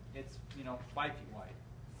garden, it's 5 feet wide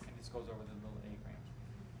and just goes over the little A-frame.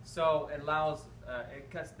 So it allows,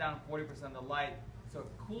 it cuts down 40% of the light, so it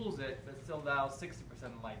cools it, but still allows 60% of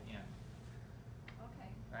the light in. Okay.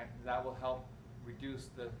 Right? That will help reduce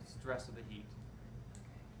the stress of the heat.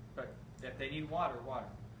 But if they need water, water.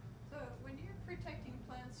 So when you're protecting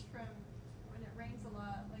plants from when it rains a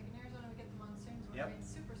lot, like in Arizona we get the monsoons where Yep. it rains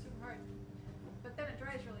super, super hard, but then it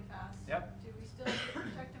dries really fast. Yep. Do we still need to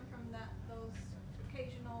protect them from those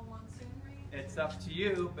occasional monsoon rains? It's up to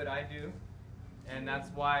you, but I do. And that's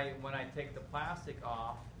why when I take the plastic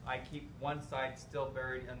off, I keep one side still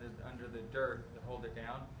buried under the dirt to hold it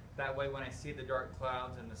down. That way when I see the dark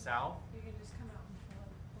clouds in the south, You can just come out and pull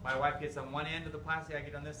it. my wife gets on one end of the plastic, I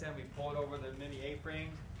get on this end, we pull it over the mini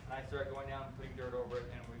A-frames, and I start going down and putting dirt over it,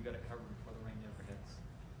 and we've got it covered before the rain ever hits.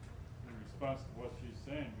 In response to what she's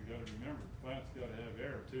saying, we gotta remember, plants gotta have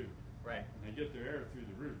air too. Right, And they get their air through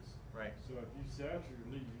the roots. right. So if you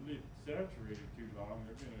leave it saturated too long,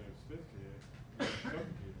 they're gonna asphyxiate,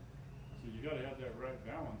 suffocate them. So you gotta have that right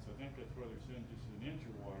balance. I think that's why they're saying just an inch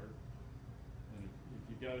of water. And if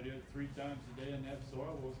you gotta do it 3 times a day in that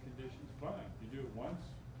soil, those conditions, fine. If you do it once,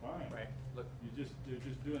 fine. Right. Look, They're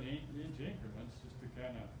just doing inch increments just to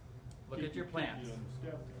kinda. Look at your plants. Keep you on the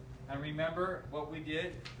step there. and remember what we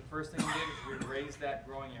did, the first thing we did is we raised that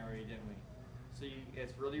growing area, didn't we? So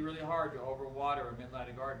it's really, really hard to overwater a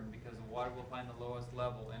mid-ladder garden because the water will find the lowest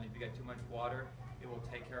level, and if you get too much water, it will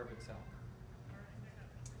take care of itself.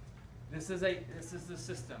 This is the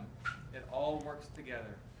system. It all works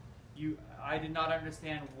together. I did not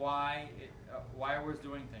understand why I was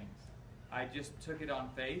doing things. I just took it on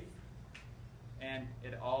faith, and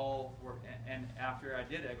it all worked. And after I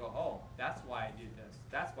did it, I go, oh, that's why I did this.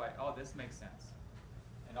 That's why. Oh, this makes sense.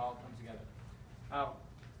 It all comes together.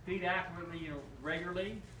 Feed accurately,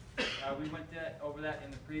 regularly. We went over that in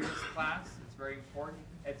the previous class. It's very important.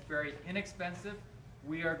 It's very inexpensive.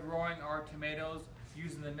 We are growing our tomatoes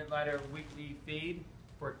using the Mid-Ladder weekly feed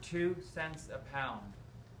for 2 cents a pound.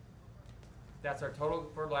 That's our total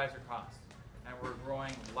fertilizer cost. And we're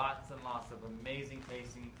growing lots and lots of amazing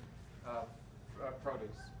tasting produce.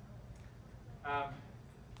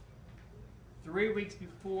 3 weeks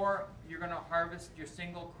before you're going to harvest your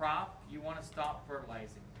single crop, you want to stop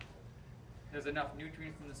fertilizing. There's enough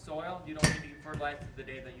nutrients in the soil, you don't need to fertilize the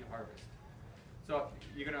day that you harvest. So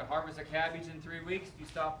if you're going to harvest a cabbage in 3 weeks, you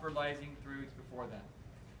stop fertilizing 3 weeks before then.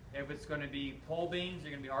 If it's going to be pole beans,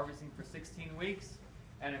 you're going to be harvesting for 16 weeks,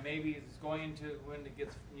 and it maybe it's going into when it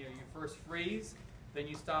gets your first freeze, then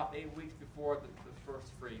you stop 8 weeks before the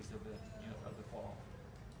first freeze of the fall.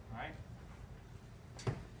 All right.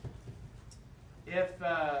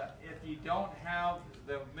 If you don't have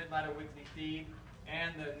the Mid-Ladder weekly feed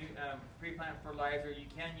and the new pre-plant fertilizer, you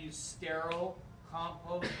can use sterile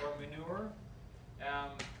compost or manure.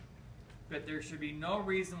 But there should be no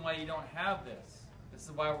reason why you don't have this. This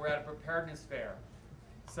is why we're at a preparedness fair.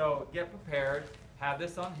 So get prepared, have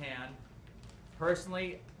this on hand.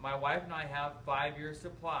 Personally, my wife and I have 5 years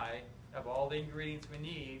supply of all the ingredients we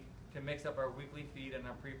need to mix up our weekly feed and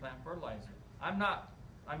our pre-plant fertilizer. I'm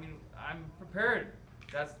prepared.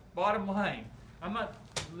 That's bottom line. I'm not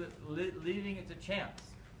leaving it to chance.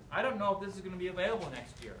 I don't know if this is going to be available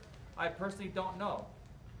next year. I personally don't know.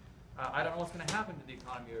 I don't know what's going to happen to the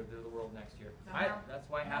economy of the world next year. So That's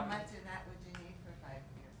why I how have. much of that would you need for 5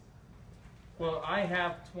 years? Well, I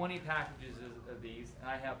have 20 packages of these, and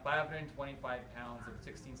I have 525 pounds of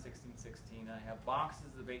 16, 16, 16. I have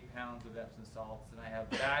boxes of 8 pounds of Epsom salts, and I have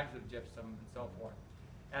bags of gypsum and so forth.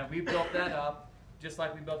 And we built that up just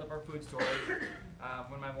like we built up our food storage.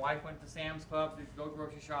 When my wife went to Sam's Club to go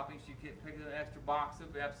grocery shopping, she picked an extra box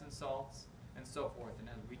of Epsom salts and so forth. And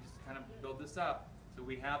then we just kind of build this up. So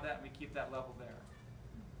we have that, and we keep that level there.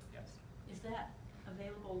 Yes? Is that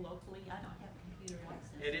available locally? I don't have computer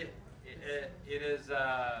access. It is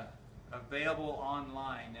available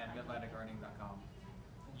online at midladdergardening.com.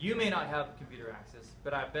 You may not have computer access,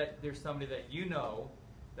 but I bet there's somebody that you know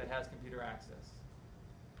that has computer access.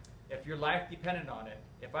 If your life depended on it,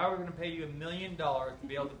 if I were going to pay you $1 million to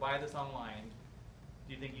be able to buy this online,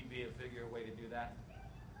 do you think you'd be able to figure a way to do that?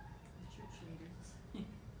 Church leaders.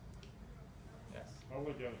 Yes. All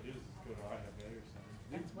we gotta do is go to IFA or something.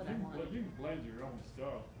 That's what I want. Well, you can blend your own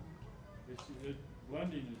stuff.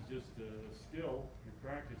 Blending is just a skill. You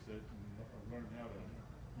practice it and learn how to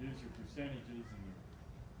use your percentages and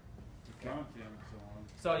the content and so on.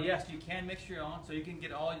 So yes, you can mix your own, so you can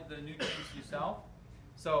get all the nutrients yourself.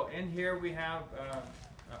 So in here we have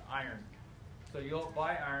iron. So you'll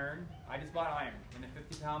buy iron. I just bought iron in a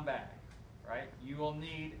 50-pound bag, right? You will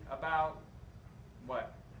need about,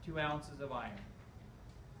 2 ounces of iron.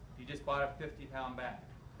 You just bought a 50-pound bag.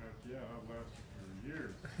 Heck yeah, I'll last you for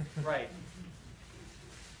years. Right.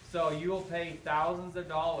 So you will pay thousands of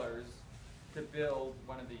dollars to build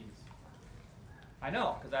one of these. I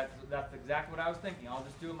know, because that's exactly what I was thinking. I'll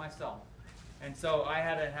just do it myself. And so I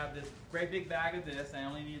had to have this great big bag of this. I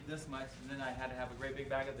only needed this much, and then I had to have a great big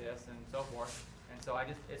bag of this, and so forth. And so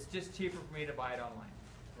it's just cheaper for me to buy it online.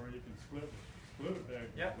 Or you can split a bag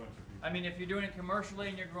with Yep. a bunch of people. I mean, if you're doing it commercially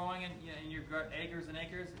and you're growing and you've got acres and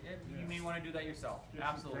acres, you may want to do that yourself. Get some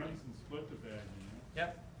Absolutely. friends and split the bag,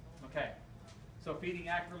 Yep. Okay. So feeding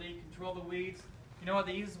accurately, control the weeds. You know what?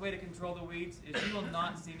 The easiest way to control the weeds is you will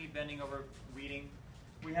not see me bending over weeding.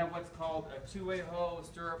 We have what's called a two-way hoe, a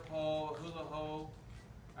stirrup hoe, a hula hoe.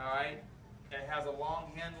 All right. It has a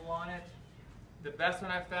long handle on it. The best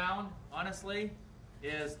one I found, honestly,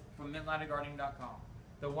 is from midladdergardening.com.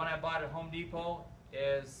 The one I bought at Home Depot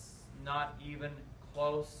is not even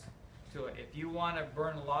close to it. If you want to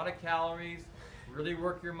burn a lot of calories, really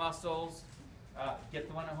work your muscles, get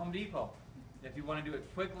the one at Home Depot. If you want to do it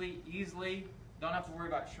quickly, easily, don't have to worry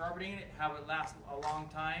about sharpening it, have it last a long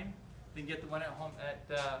time, then get the one at home at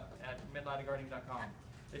midladdergardening.com.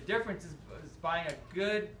 The difference is buying a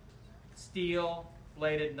good steel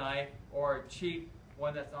bladed knife or a cheap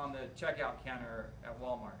one that's on the checkout counter at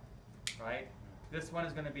Walmart, right? This one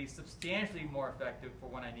is going to be substantially more effective for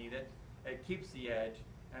when I need it, it keeps the edge,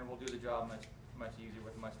 and will do the job much easier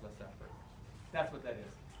with much less effort. That's what that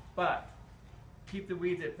is. But keep the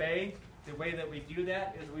weeds at bay. The way that we do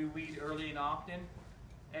that is we weed early and often.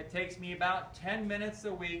 It takes me about 10 minutes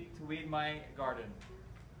a week to weed my garden.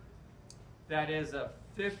 That is a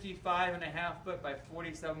 55.5 foot by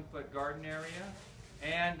 47 foot garden area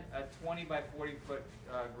and a 20 by 40 foot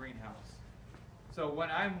greenhouse. So when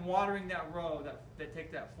I'm watering that row, that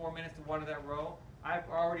take that 4 minutes to water that row, I've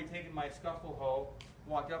already taken my scuffle hoe,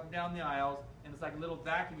 walked up and down the aisles, and it's like a little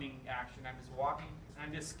vacuuming action. I'm just walking, and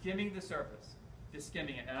I'm just skimming the surface, just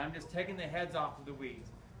skimming it, and I'm just taking the heads off of the weeds.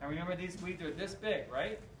 And remember, these weeds are this big,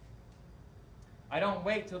 right? I don't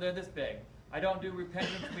wait till they're this big. I don't do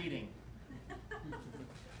repentance weeding.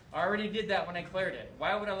 I already did that when I cleared it.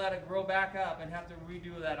 Why would I let it grow back up and have to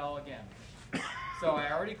redo that all again? So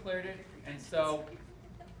I already cleared it, and so,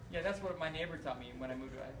 yeah, that's what my neighbor taught me when I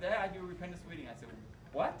moved. I do repentance weeding. I said,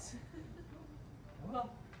 what?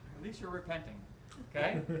 Well, at least you're repenting,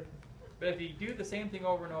 okay? But if you do the same thing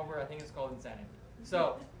over and over, I think it's called insanity.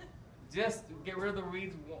 So just get rid of the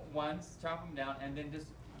weeds once, chop them down, and then just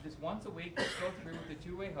once a week, just go through with the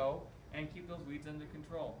two-way hoe and keep those weeds under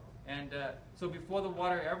control. And so before the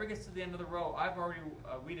water ever gets to the end of the row, I've already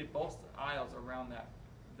weeded both aisles around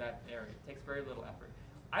that area. It takes very little effort.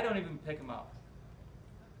 I don't even pick them up.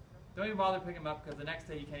 Don't even bother picking them up, because the next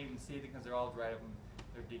day you can't even see them because they're all dried up and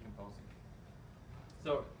they're decomposing.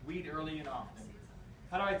 So weed early and often.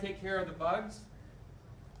 How do I take care of the bugs?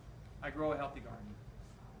 I grow a healthy garden.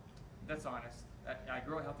 That's honest. I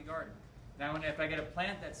grow a healthy garden. Now, if I get a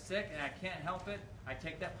plant that's sick and I can't help it, I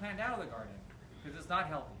take that plant out of the garden because it's not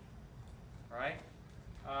healthy. All right?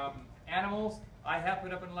 Animals, I have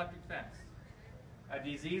put up an electric fence.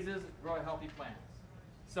 Diseases, grow a healthy plants.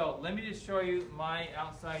 So let me just show you my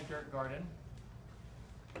outside dirt garden.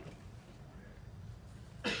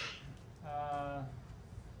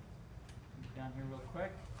 Down here real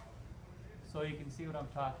quick so you can see what I'm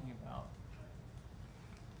talking about.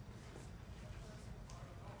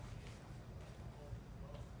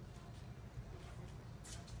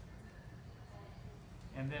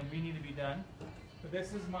 And then we need to be done. But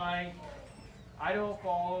this is my Idaho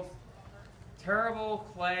Falls terrible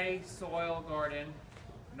clay soil garden.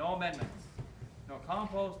 No amendments. No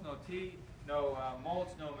compost, no tea, no mulch,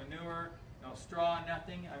 no manure, no straw,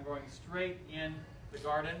 nothing. I'm going straight in the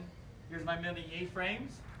garden. Here's my mini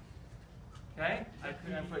A-frames. Okay? I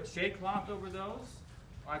can put shade cloth over those.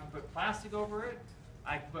 Or I can put plastic over it.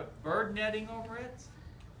 I can put bird netting over it.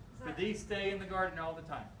 But these stay in the garden all the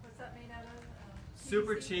time. What's that made out of?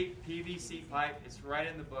 Super cheap PVC pipe. It's right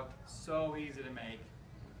in the book. So easy to make.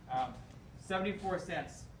 74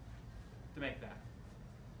 cents to make that.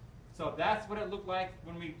 So that's what it looked like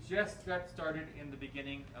when we just got started in the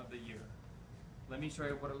beginning of the year. Let me show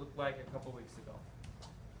you what it looked like a couple weeks ago.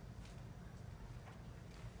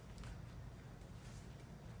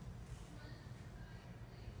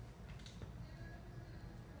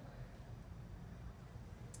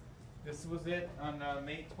 This was it on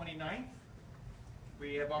May 29th.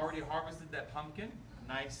 We have already harvested that pumpkin, a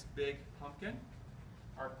nice big pumpkin.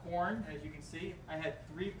 Our corn, as you can see, I had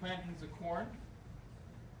 3 plantings of corn,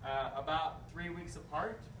 about 3 weeks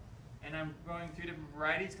apart. And I'm growing 3 different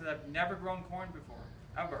varieties because I've never grown corn before,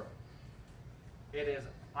 ever.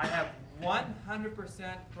 I have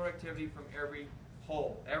 100% productivity from every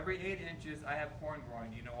hole. Every 8 inches I have corn growing.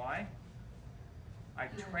 Do you know why? I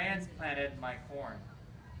transplanted my corn.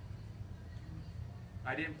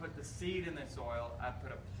 I didn't put the seed in the soil, I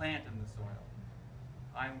put a plant in the soil.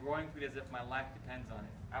 I'm growing food as if my life depends on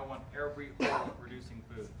it. I want every hole producing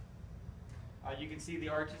food. You can see the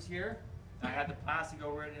arches here. I had the plastic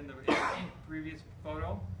over it in the previous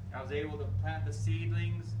photo. I was able to plant the seeds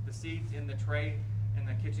in the tray in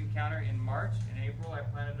the kitchen counter in March. In April, I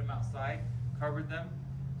planted them outside, covered them.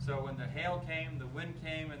 So when the hail came, the wind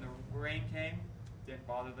came, and the rain came, didn't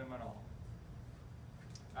bother them at all.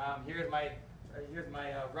 Here's my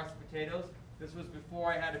russet potatoes. This was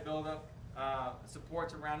before I had to build up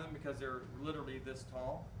supports around them because they're literally this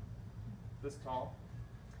tall.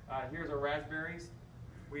 Here's our raspberries.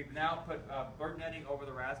 We've now put bird netting over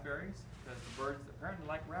the raspberries because the birds apparently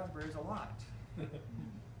like raspberries a lot.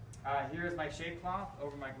 Here's my shade cloth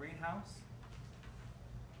over my greenhouse.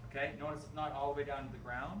 Okay, notice it's not all the way down to the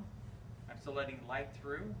ground. I'm still letting light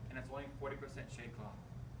through, and it's only 40% shade cloth.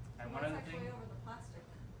 And one other thing. Over the plastic.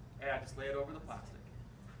 Yeah, just lay it over the plastic.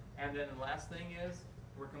 And then the last thing is,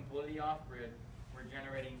 we're completely off-grid. We're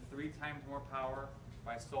generating 3 times more power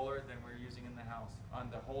by solar than we're using in the house on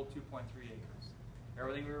the whole 2.3 acres.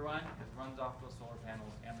 Everything we run runs off those solar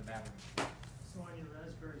panels and the battery. So on your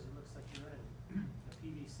raspberries, it looks like you're at a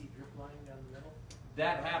PVC drip line down the middle?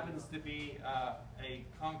 That happens to be a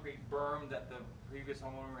concrete berm that the previous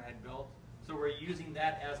homeowner had built. So we're using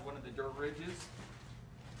that as one of the dirt ridges.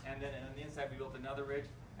 And then on the inside we built another ridge.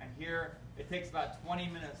 And here it takes about 20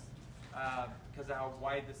 minutes because of how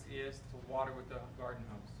wide this is to water with the garden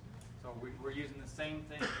hose. So we're using the same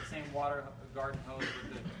thing, the same water garden hose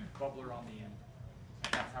with the bubbler on the end.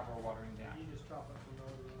 And that's how we're watering down. You just drop it from row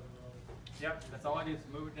to row to row. Yep, that's all I do is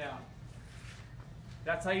move it down.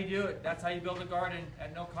 That's how you do it. That's how you build a garden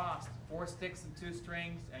at no cost. 4 sticks and 2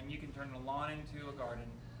 strings, and you can turn a lawn into a garden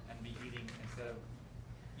and be eating instead of...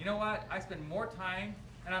 You know what? I spend more time,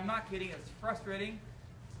 and I'm not kidding, it's frustrating,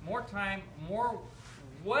 more time,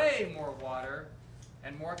 way more water,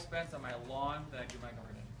 and more expense on my lawn than I do my garden.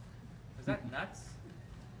 Is that nuts?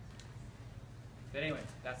 But anyway,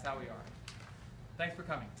 that's how we are. Thanks for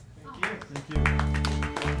coming. Thank you. Thank you.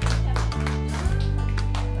 Yeah.